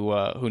city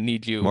who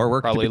need you More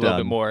work to probably be a little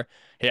bit done. more.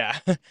 Yeah,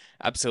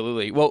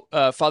 absolutely. Well,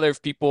 Father,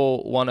 if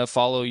people want to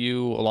follow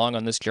you along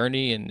on this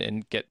journey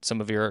and get some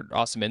of your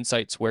awesome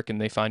insights, where can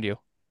they find you?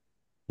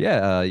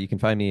 Yeah, you can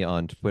find me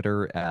on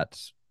Twitter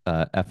at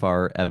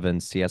FR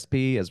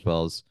EvansCSP, as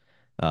well as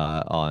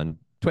on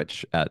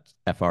Twitch at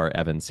FR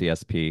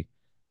EvansCSP.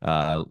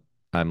 Uh,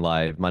 I'm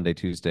live Monday,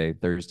 Tuesday,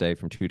 Thursday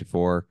from 2 to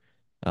 4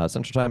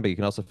 Central Time, but you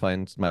can also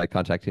find my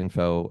contact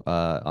info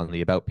on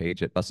the About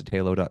page at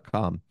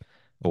bustedhalo.com,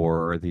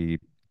 or the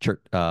church,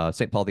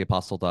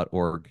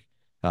 stpaultheapostle.org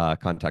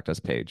contact us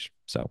page.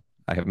 So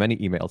I have many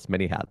emails,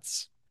 many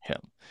hats. Yeah,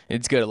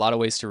 it's good. A lot of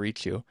ways to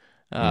reach you.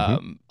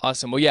 Hmm.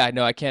 Awesome. Well, yeah,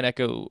 no, I can't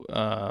echo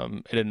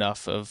it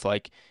enough of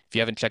like, if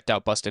you haven't checked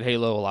out Busted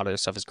Halo, a lot of their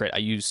stuff is great. I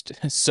used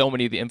so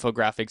many of the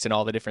infographics and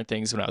all the different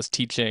things when I was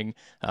teaching.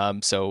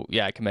 So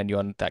yeah, I commend you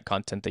on that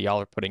content that y'all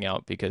are putting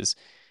out because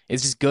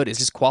it's just good. It's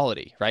just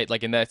quality, right?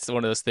 Like, and that's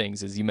one of those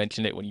things is you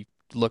mentioned it when you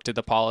looked at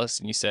the Paulist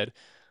and you said,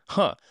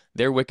 huh,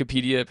 their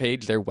Wikipedia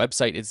page, their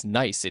website is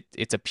nice.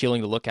 It's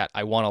appealing to look at.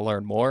 I want to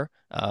learn more.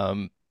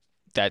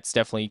 That's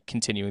definitely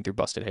continuing through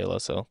Busted Halo.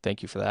 So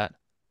thank you for that.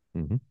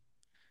 Hmm.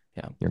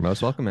 Yeah. You're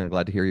most welcome, and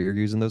glad to hear you're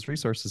using those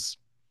resources.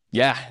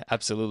 Yeah,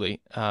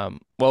 absolutely.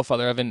 Well,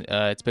 Father Evan,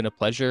 it's been a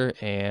pleasure,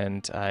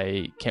 and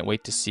I can't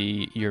wait to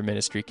see your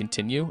ministry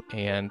continue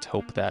and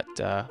hope that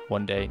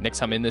one day, next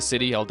time in this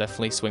city, I'll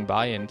definitely swing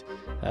by and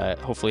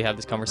hopefully have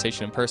this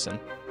conversation in person.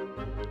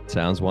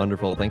 Sounds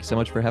wonderful. Thank you so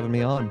much for having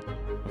me on.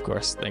 Of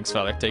course. Thanks,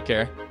 Father. Take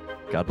care.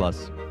 God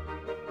bless.